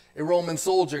 A Roman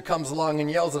soldier comes along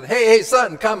and yells at him, hey,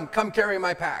 son, come carry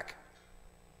my pack.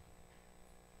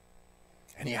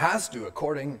 And he has to,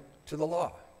 according to the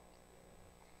law.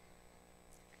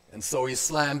 And so he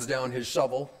slams down his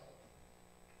shovel.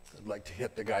 I'd like to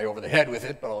hit the guy over the head with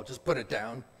it, but I'll just put it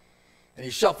down. And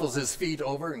he shuffles his feet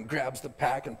over and grabs the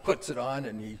pack and puts it on,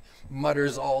 and he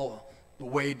mutters all the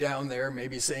way down there,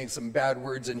 maybe saying some bad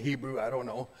words in Hebrew, I don't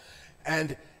know.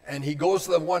 And he goes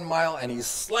to the 1 mile and he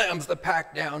slams the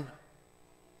pack down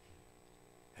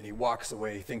and he walks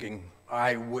away thinking,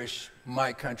 I wish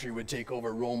my country would take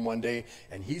over Rome one day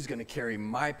and he's going to carry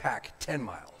my pack 10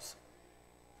 miles.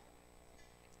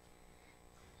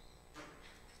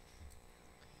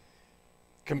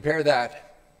 Compare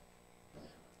that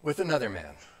with another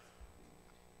man.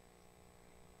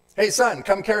 Hey son,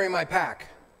 come carry my pack.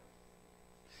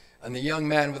 And the young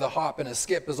man with a hop and a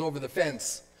skip is over the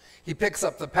fence. He picks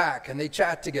up the pack and they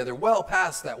chat together well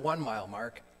past that 1 mile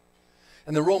mark.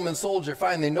 And the Roman soldier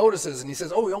finally notices and he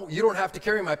says, oh, you don't have to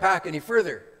carry my pack any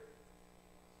further.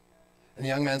 And the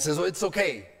young man says, oh, it's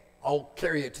okay. I'll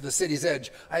carry it to the city's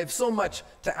edge. I have so much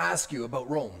to ask you about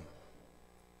Rome.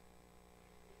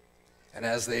 And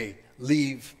as they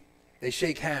leave, they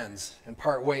shake hands and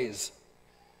part ways.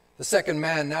 The second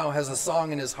man now has a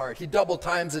song in his heart. He double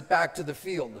times it back to the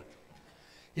field.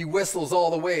 He whistles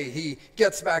all the way. He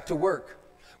gets back to work.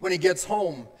 When he gets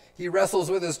home, he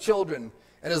wrestles with his children,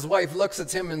 and his wife looks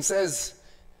at him and says,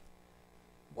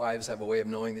 wives have a way of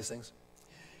knowing these things.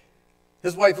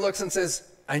 His wife looks and says,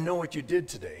 I know what you did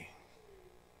today.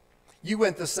 You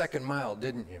went the second mile,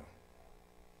 didn't you?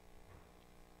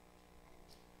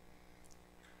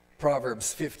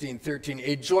 Proverbs 15:13,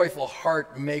 a joyful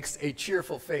heart makes a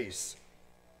cheerful face.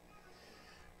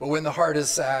 But when the heart is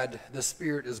sad, the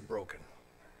spirit is broken.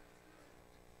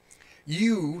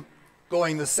 You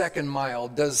going the second mile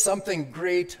does something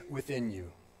great within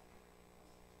you.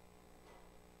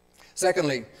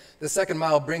 Secondly, the second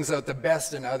mile brings out the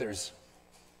best in others.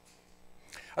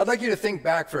 I'd like you to think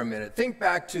back for a minute. Think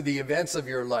back to the events of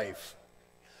your life.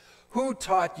 Who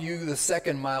taught you the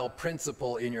second mile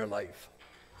principle in your life?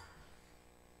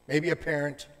 Maybe a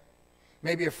parent,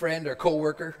 maybe a friend or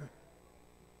coworker.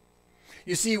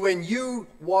 You see, when you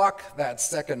walk that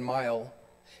second mile,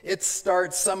 it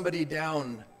starts somebody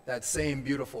down that same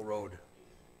beautiful road.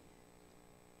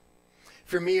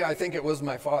 For me, I think it was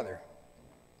my father.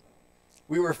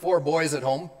 We were 4 boys at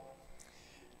home,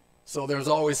 so there was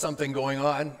always something going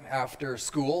on after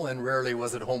school, and rarely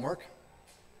was it homework.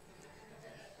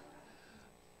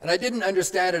 And I didn't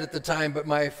understand it at the time, but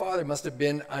my father must have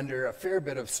been under a fair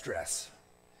bit of stress.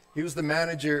 He was the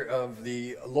manager of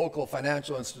the local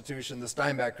financial institution, the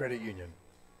Steinbach Credit Union.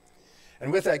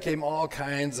 And with that came all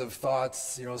kinds of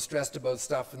thoughts, stressed about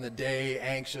stuff in the day,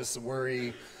 anxious,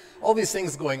 worry, all these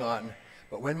things going on.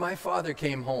 But when my father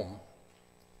came home,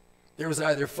 there was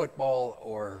either football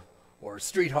or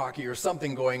street hockey or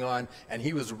something going on, and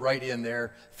he was right in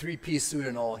there, 3-piece suit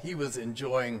and all. He was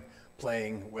enjoying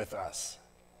playing with us.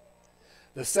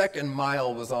 The second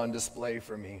mile was on display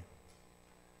for me.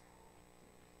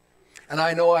 And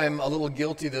I know I'm a little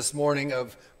guilty this morning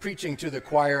of preaching to the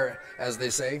choir, as they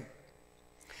say.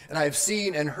 And I've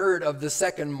seen and heard of the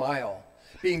second mile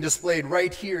being displayed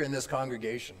right here in this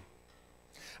congregation.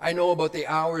 I know about the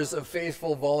hours of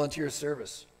faithful volunteer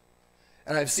service.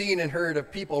 And I've seen and heard of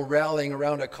people rallying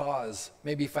around a cause,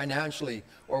 maybe financially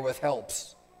or with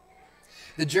helps.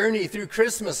 The journey through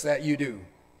Christmas that you do,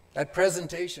 that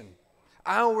presentation,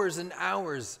 hours and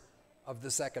hours of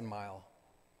the second mile.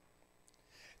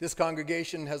 This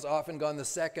congregation has often gone the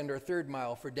second or third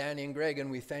mile for Danny and Greg, and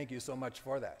we thank you so much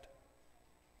for that.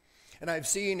 And I've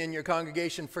seen in your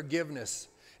congregation forgiveness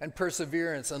and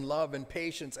perseverance and love and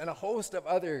patience and a host of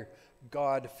other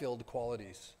God-filled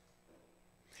qualities.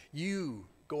 You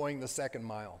going the second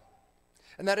mile.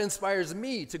 And that inspires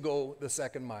me to go the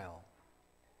second mile.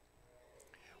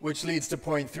 Which leads to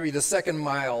point 3, the second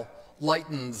mile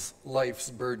lightens life's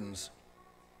burdens.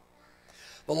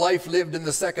 The life lived in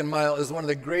the second mile is one of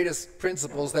the greatest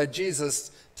principles that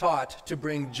Jesus taught to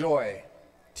bring joy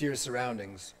to your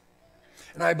surroundings.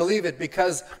 And I believe it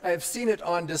because I have seen it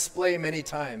on display many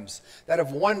times, that if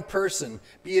one person,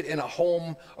 be it in a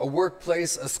home, a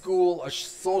workplace, a school, a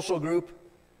social group,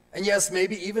 and yes,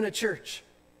 maybe even a church,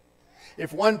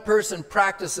 if one person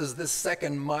practices this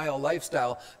second mile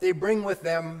lifestyle, they bring with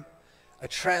them a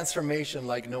transformation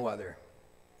like no other.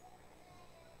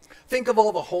 Think of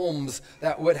all the homes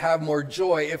that would have more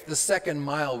joy if the second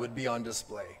mile would be on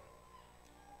display.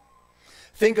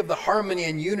 Think of the harmony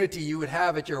and unity you would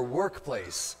have at your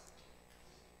workplace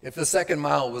if the second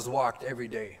mile was walked every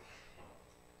day.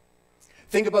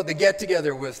 Think about the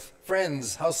get-together with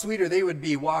friends, how sweeter they would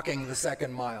be walking the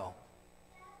second mile.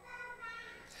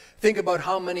 Think about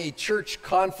how many church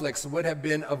conflicts would have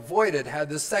been avoided had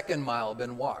the second mile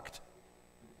been walked.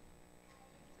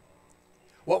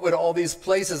 What would all these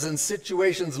places and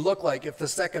situations look like if the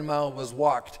second mile was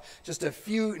walked? Just a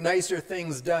few nicer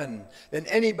things done than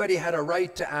anybody had a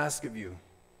right to ask of you.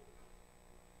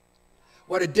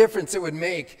 What a difference it would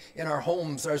make in our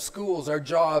homes, our schools, our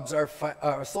jobs,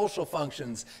 our social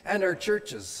functions, and our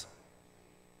churches.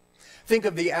 Think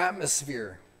of the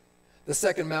atmosphere the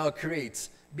second mile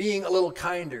creates, being a little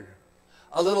kinder,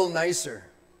 a little nicer,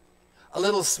 a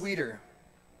little sweeter.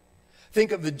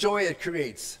 Think of the joy it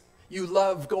creates. You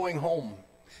love going home.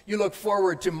 You look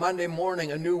forward to Monday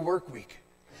morning, a new work week.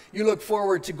 You look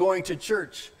forward to going to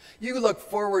church. You look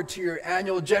forward to your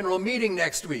annual general meeting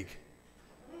next week.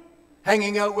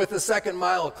 Hanging out with the Second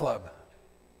Mile Club.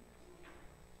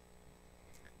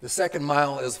 The second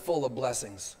mile is full of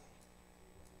blessings.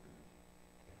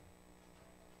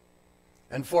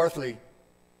 And fourthly,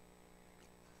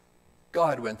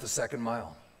 God went the second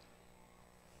mile.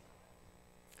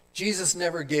 Jesus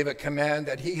never gave a command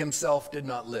that he himself did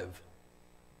not live.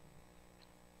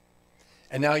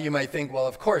 And now you might think, well,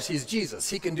 of course, he's Jesus.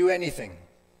 He can do anything.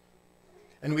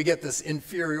 And we get this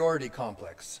inferiority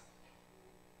complex.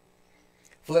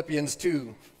 Philippians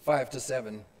 2,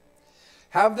 5-7.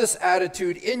 Have this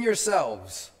attitude in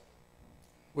yourselves,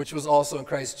 which was also in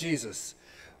Christ Jesus,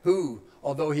 who,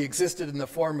 although he existed in the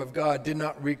form of God, did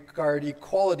not regard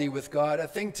equality with God a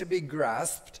thing to be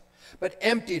grasped, but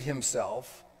emptied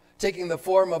himself, taking the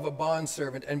form of a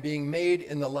bondservant and being made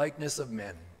in the likeness of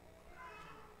men.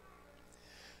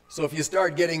 So if you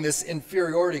start getting this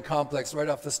inferiority complex right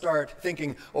off the start,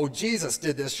 thinking, oh, Jesus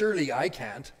did this, surely I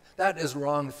can't, that is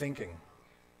wrong thinking.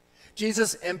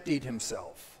 Jesus emptied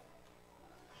himself.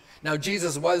 Now,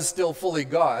 Jesus was still fully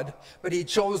God, but he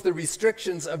chose the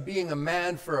restrictions of being a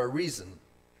man for a reason.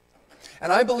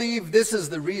 And I believe this is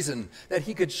the reason, that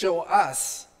he could show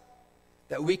us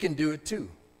that we can do it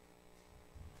too.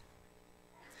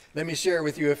 Let me share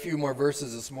with you a few more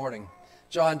verses this morning.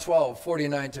 John 12,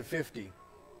 49 to 50.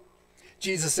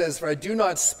 Jesus says, "For I do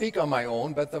not speak on my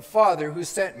own, but the Father who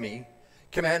sent me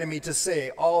commanded me to say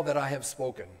all that I have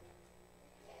spoken.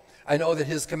 I know that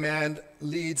his command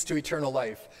leads to eternal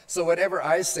life. So whatever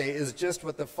I say is just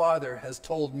what the Father has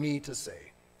told me to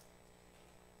say."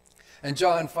 And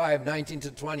John 5, 19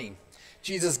 to 20.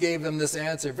 Jesus gave them this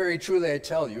answer, "Very truly I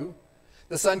tell you,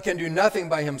 the Son can do nothing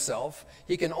by himself.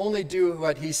 He can only do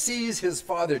what he sees his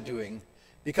Father doing,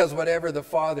 because whatever the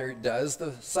Father does,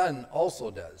 the Son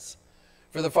also does.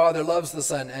 For the Father loves the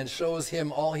Son and shows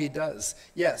him all he does.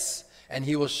 Yes, and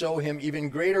he will show him even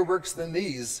greater works than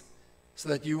these, so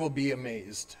that you will be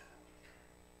amazed."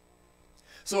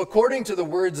 So according to the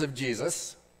words of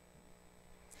Jesus,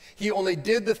 he only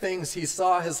did the things he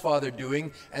saw his Father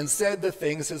doing and said the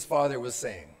things his Father was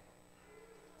saying.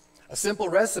 A simple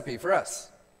recipe for us,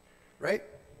 right?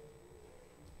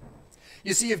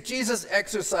 You see, if Jesus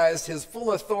exercised his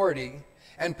full authority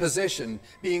and position,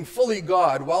 being fully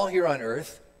God while here on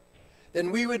earth,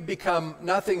 then we would become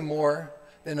nothing more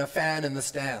than a fan in the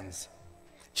stands,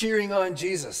 cheering on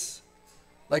Jesus,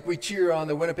 like we cheer on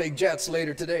the Winnipeg Jets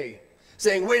later today,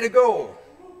 saying, "Way to go!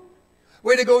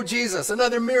 Way to go, Jesus,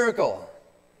 another miracle.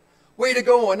 Way to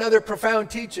go, another profound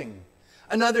teaching.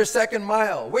 Another second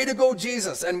mile. Way to go,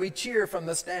 Jesus." And we cheer from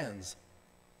the stands.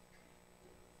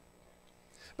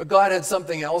 But God had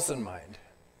something else in mind.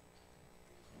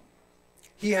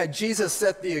 He had Jesus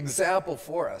set the example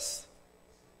for us.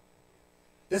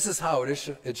 This is how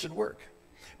it should work.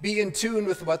 Be in tune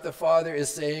with what the Father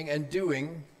is saying and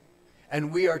doing,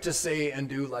 and we are to say and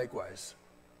do likewise.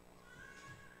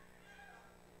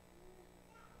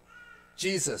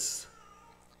 Jesus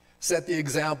set the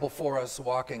example for us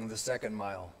walking the second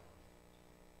mile.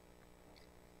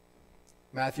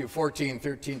 Matthew 14,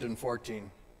 13 and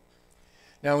 14.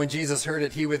 Now when Jesus heard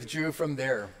it, he withdrew from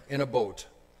there in a boat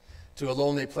to a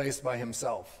lonely place by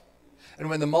himself. And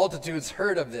when the multitudes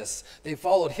heard of this, they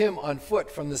followed him on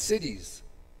foot from the cities.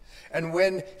 And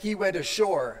when he went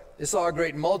ashore, they saw a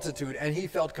great multitude, and he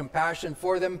felt compassion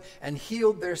for them and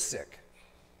healed their sick.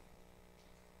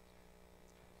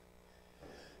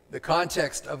 The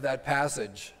context of that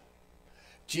passage,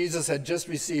 Jesus had just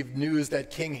received news that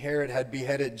King Herod had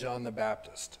beheaded John the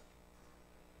Baptist.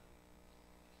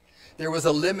 There was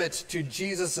a limit to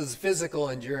Jesus' physical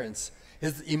endurance,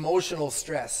 his emotional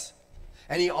stress,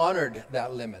 and he honored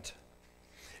that limit.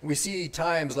 We see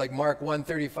times like Mark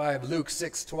 1:35, Luke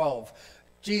 6:12,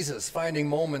 Jesus finding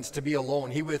moments to be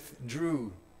alone, he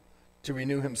withdrew to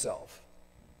renew himself.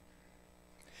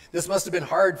 This must have been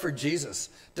hard for Jesus.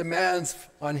 Demands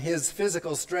on his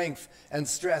physical strength and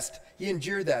stress. He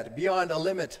endured that beyond a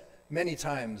limit many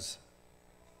times.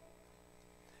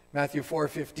 Matthew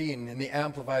 4:15 in the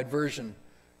Amplified Version,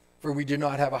 "For we do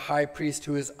not have a high priest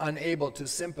who is unable to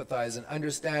sympathize and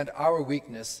understand our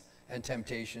weakness and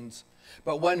temptations,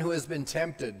 but one who has been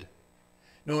tempted,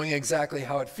 knowing exactly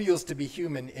how it feels to be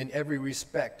human in every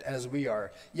respect as we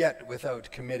are, yet without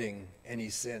committing any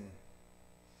sin."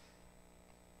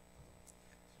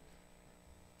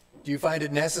 Do you find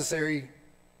it necessary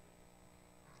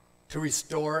to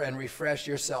restore and refresh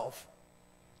yourself,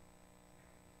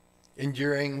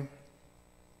 enduring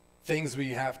things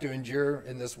we have to endure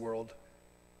in this world?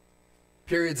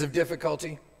 Periods of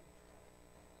difficulty?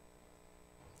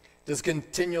 Does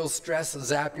continual stress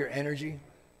zap your energy?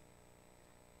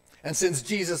 And since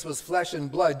Jesus was flesh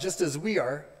and blood, just as we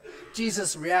are,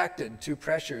 Jesus reacted to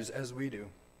pressures as we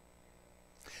do.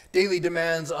 Daily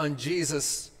demands on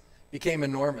Jesus became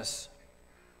enormous.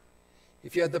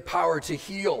 If you had the power to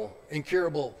heal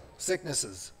incurable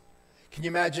sicknesses, can you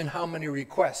imagine how many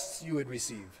requests you would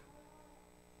receive?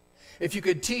 If you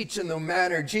could teach in the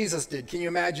manner Jesus did, can you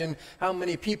imagine how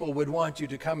many people would want you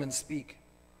to come and speak?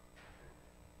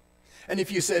 And if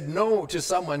you said no to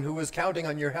someone who was counting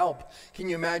on your help, can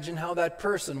you imagine how that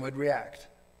person would react?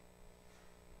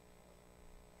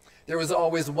 There was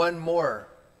always one more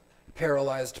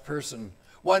paralyzed person,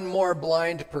 one more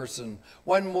blind person,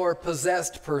 one more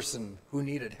possessed person who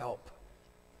needed help.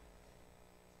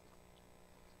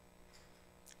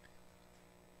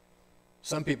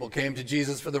 Some people came to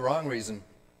Jesus for the wrong reason.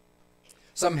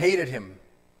 Some hated him,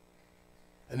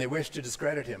 and they wished to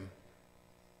discredit him.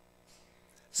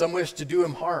 Some wished to do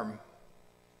him harm.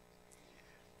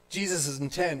 Jesus'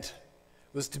 intent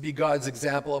was to be God's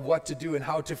example of what to do and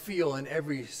how to feel in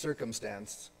every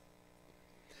circumstance.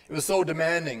 It was so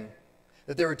demanding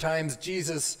that there were times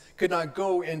Jesus could not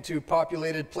go into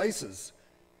populated places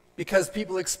because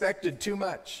people expected too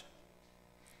much.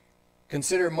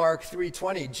 Consider Mark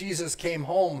 3:20. Jesus came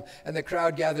home and the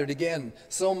crowd gathered again,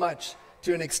 so much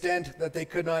to an extent that they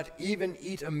could not even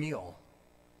eat a meal.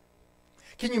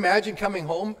 Can you imagine coming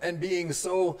home and being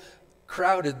so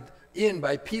crowded in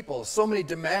by people, so many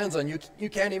demands on you, you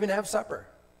can't even have supper?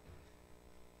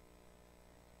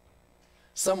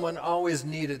 Someone always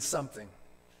needed something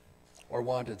or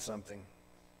wanted something.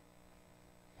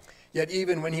 Yet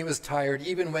even when he was tired,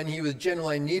 even when he was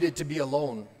genuinely needed to be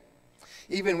alone,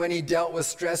 even when he dealt with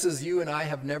stresses you and I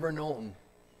have never known,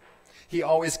 he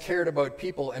always cared about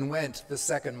people and went the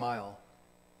second mile.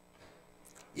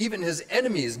 Even his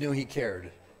enemies knew he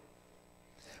cared.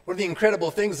 One of the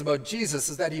incredible things about Jesus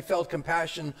is that he felt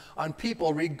compassion on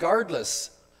people regardless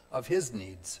of his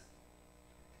needs.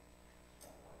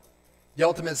 The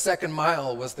ultimate second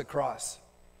mile was the cross.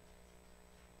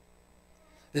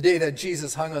 The day that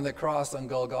Jesus hung on the cross on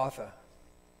Golgotha.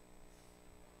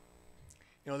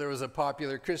 You know, there was a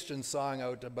popular Christian song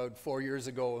out about 4 years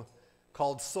ago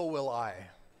called "So Will I"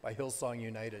 by Hillsong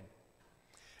United.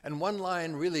 And one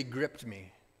line really gripped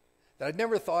me that I'd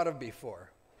never thought of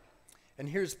before. And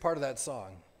here's part of that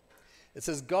song. It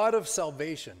says, "God of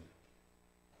salvation,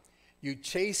 you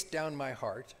chased down my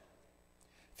heart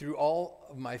through all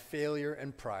of my failure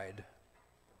and pride.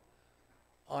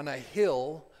 On a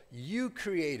hill you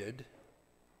created,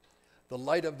 the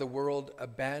light of the world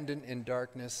abandoned in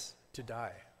darkness to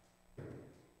die."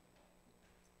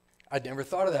 I'd never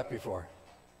thought of that before.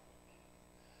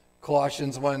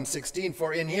 Colossians 1:16,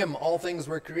 "For in him all things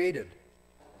were created."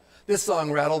 This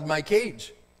song rattled my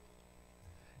cage.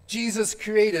 Jesus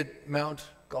created Mount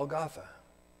Golgotha.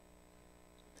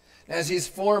 As he's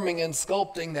forming and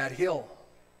sculpting that hill,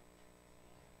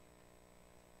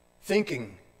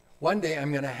 thinking, one day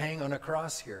I'm going to hang on a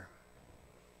cross here,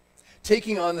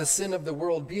 taking on the sin of the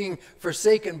world, being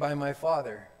forsaken by my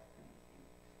Father.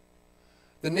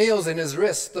 The nails in his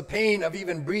wrists, the pain of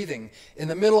even breathing. In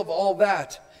the middle of all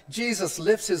that, Jesus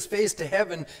lifts his face to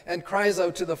heaven and cries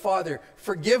out to the Father,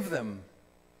 "Forgive them,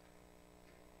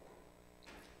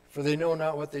 for they know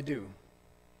not what they do."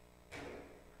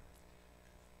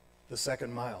 The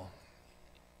second mile.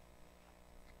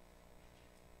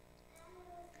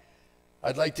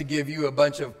 I'd like to give you a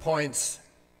bunch of points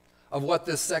of what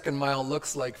this second mile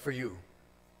looks like for you.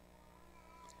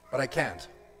 But I can't.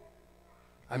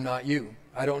 I'm not you.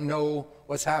 I don't know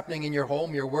what's happening in your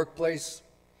home, your workplace,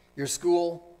 your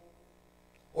school,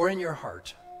 or in your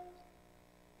heart.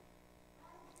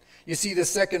 You see, the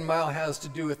second mile has to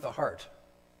do with the heart.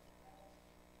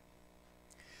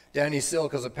 Danny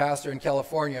Silk is a pastor in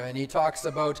California, and he talks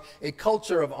about a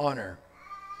culture of honor.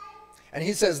 And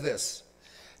he says this: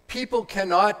 people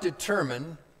cannot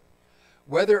determine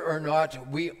whether or not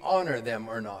we honor them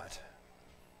or not.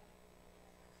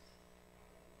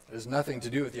 It has nothing to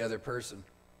do with the other person.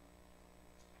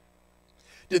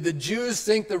 Did the Jews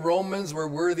think the Romans were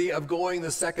worthy of going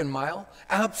the second mile?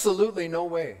 Absolutely no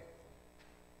way.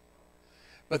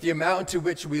 But the amount to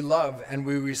which we love and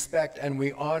we respect and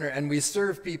we honor and we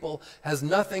serve people has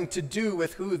nothing to do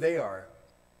with who they are.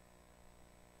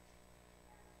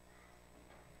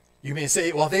 You may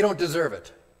say, well, they don't deserve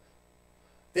it.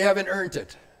 They haven't earned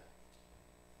it.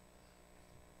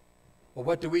 Well,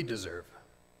 what do we deserve?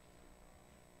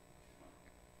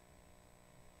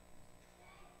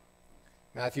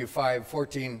 Matthew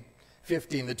 5:14,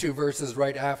 15, the two verses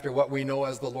right after what we know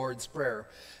as the Lord's Prayer.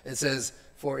 It says,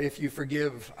 "For if you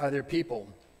forgive other people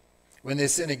when they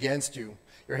sin against you,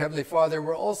 your heavenly Father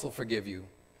will also forgive you.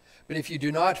 But if you do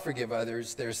not forgive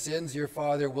others their sins, your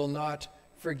Father will not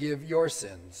forgive your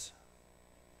sins."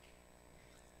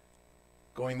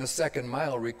 Going the second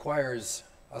mile requires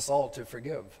us all to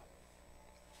forgive.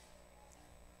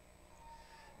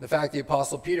 The fact the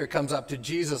Apostle Peter comes up to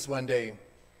Jesus one day,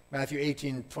 Matthew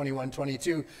 18:21,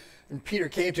 22, and Peter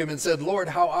came to him and said, "Lord,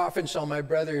 how often shall my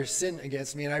brother sin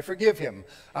against me and I forgive him?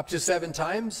 Up to 7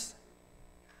 times?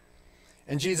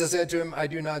 And Jesus said to him, "I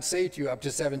do not say to you up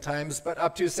to 7 times, but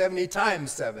up to 70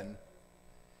 times 7.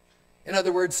 In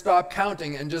other words, stop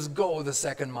counting and just go the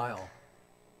second mile.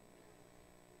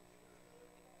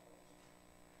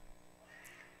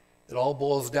 It all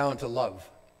boils down to love.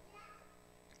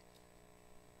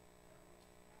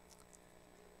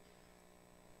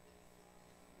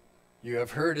 You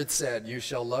have heard it said, you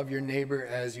shall love your neighbor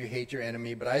as you hate your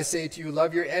enemy. But I say to you,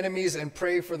 love your enemies and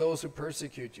pray for those who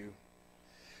persecute you,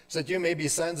 so that you may be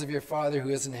sons of your Father who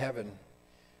is in heaven.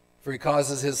 For he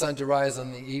causes his sun to rise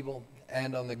on the evil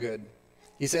and on the good.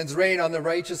 He sends rain on the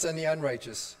righteous and the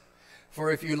unrighteous.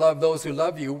 For if you love those who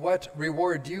love you, what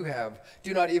reward do you have?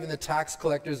 Do not even the tax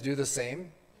collectors do the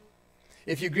same?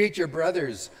 If you greet your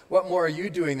brothers, what more are you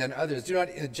doing than others? Do not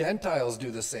the Gentiles do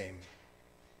the same?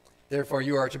 Therefore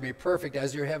you are to be perfect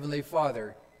as your heavenly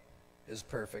Father is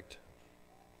perfect.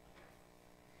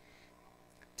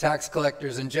 Tax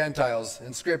collectors and Gentiles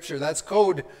in Scripture, that's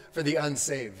code for the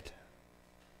unsaved.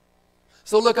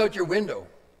 So look out your window.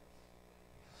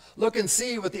 Look and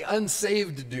see what the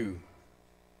unsaved do.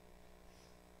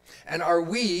 And are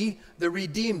we, the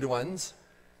redeemed ones,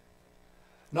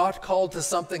 not called to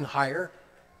something higher?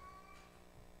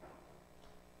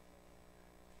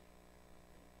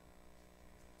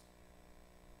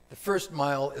 The first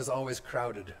mile is always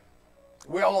crowded.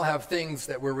 We all have things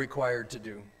that we're required to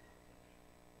do.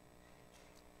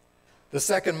 The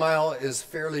second mile is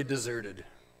fairly deserted.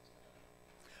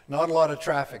 Not a lot of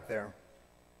traffic there.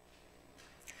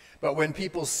 But when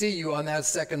people see you on that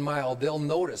second mile, they'll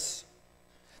notice.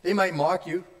 They might mock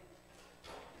you,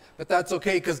 but that's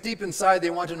okay, because deep inside they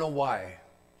want to know why.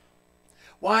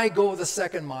 Why go the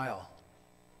second mile?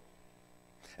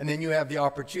 And then you have the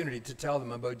opportunity to tell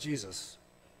them about Jesus.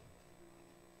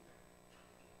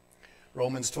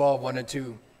 Romans 12, 1 and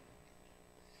 2.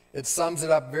 It sums it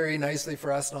up very nicely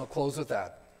for us, and I'll close with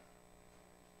that.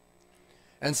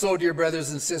 And so, dear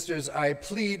brothers and sisters, I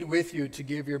plead with you to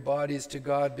give your bodies to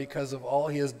God because of all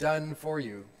he has done for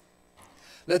you.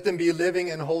 Let them be living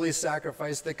and holy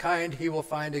sacrifice, the kind he will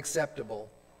find acceptable.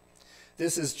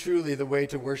 This is truly the way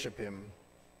to worship him.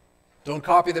 Don't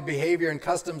copy the behavior and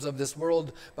customs of this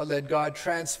world, but let God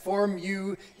transform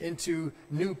you into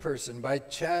a new person by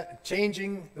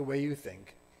changing the way you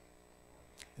think.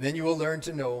 And then you will learn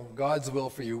to know God's will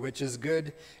for you, which is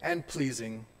good and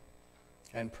pleasing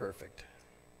and perfect.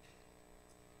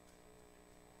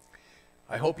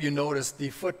 I hope you noticed the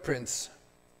footprints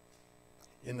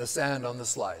in the sand on the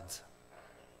slides.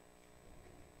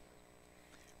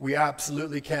 We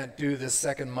absolutely can't do this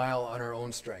second mile on our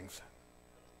own strength.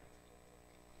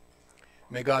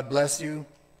 May God bless you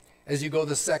as you go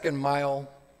the second mile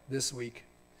this week,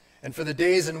 and for the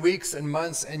days and weeks and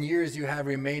months and years you have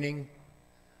remaining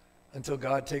until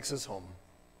God takes us home.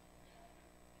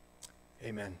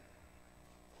 Amen.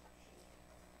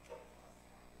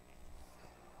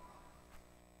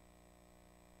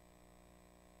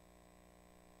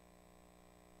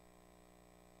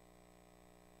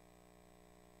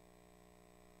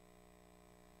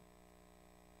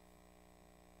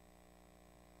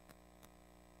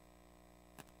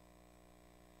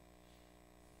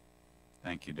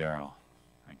 Thank you, Darrell.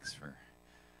 Thanks for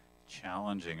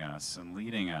challenging us and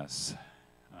leading us.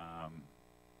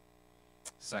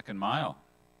 Second mile.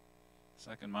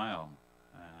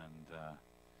 And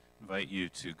invite you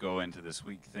to go into this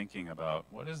week thinking about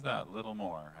what is that little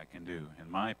more I can do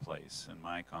in my place, in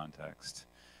my context.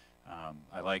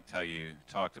 I liked how you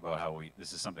talked about how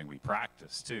this is something we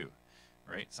practice too,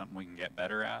 right? Something we can get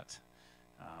better at.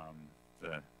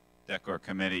 The Decor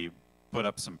Committee put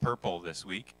up some purple this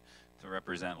week to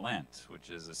represent Lent, which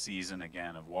is a season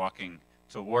again of walking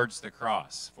towards the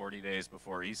cross, 40 days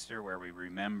before Easter, where we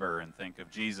remember and think of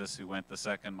Jesus who went the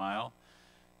second mile.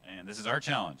 And this is our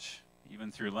challenge,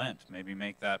 even through Lent. Maybe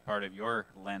make that part of your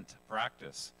Lent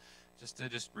practice, just to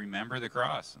remember the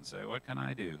cross and say, what can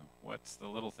I do? What's the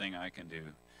little thing I can do?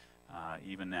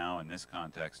 Even now in this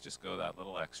context, just go that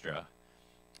little extra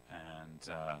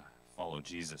and follow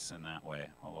Jesus in that way,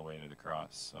 all the way to the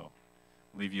cross. So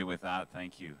leave you with that.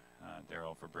 Thank you,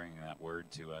 Darrell, for bringing that word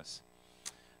to us.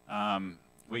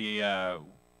 We at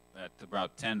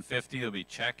about 10:50 there'll be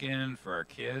check-in for our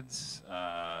kids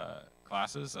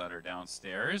classes that are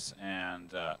downstairs,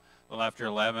 and a little after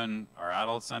 11 our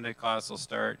adult Sunday class will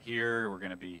start here. We're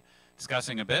going to be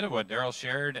discussing a bit of what Darrell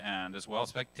shared, and as well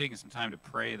taking some time to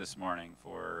pray this morning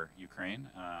for Ukraine.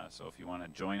 So if you want to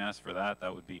join us for that,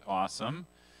 that would be awesome.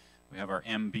 We have our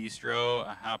M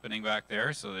Bistro happening back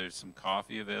there, so there's some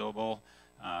coffee available.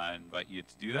 I invite you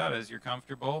to do that as you're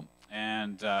comfortable.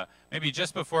 And maybe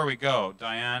just before we go,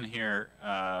 Diane here,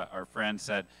 our friend,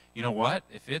 said, you know what?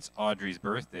 If it's Audrey's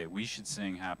birthday, we should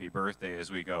sing happy birthday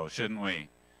as we go, shouldn't we?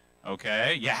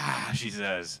 Okay? Yeah, she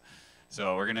says.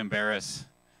 So we're going to embarrass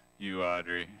you,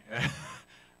 Audrey.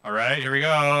 All right, here we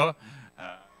go.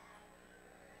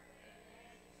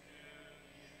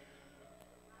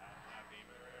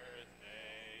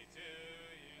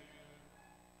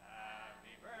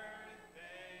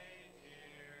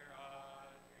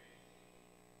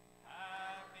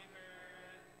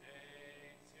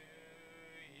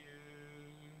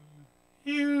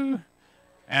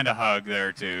 And a hug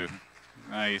there too.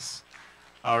 Nice.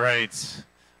 All right.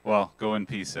 Well, go in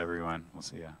peace, everyone. We'll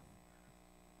see ya.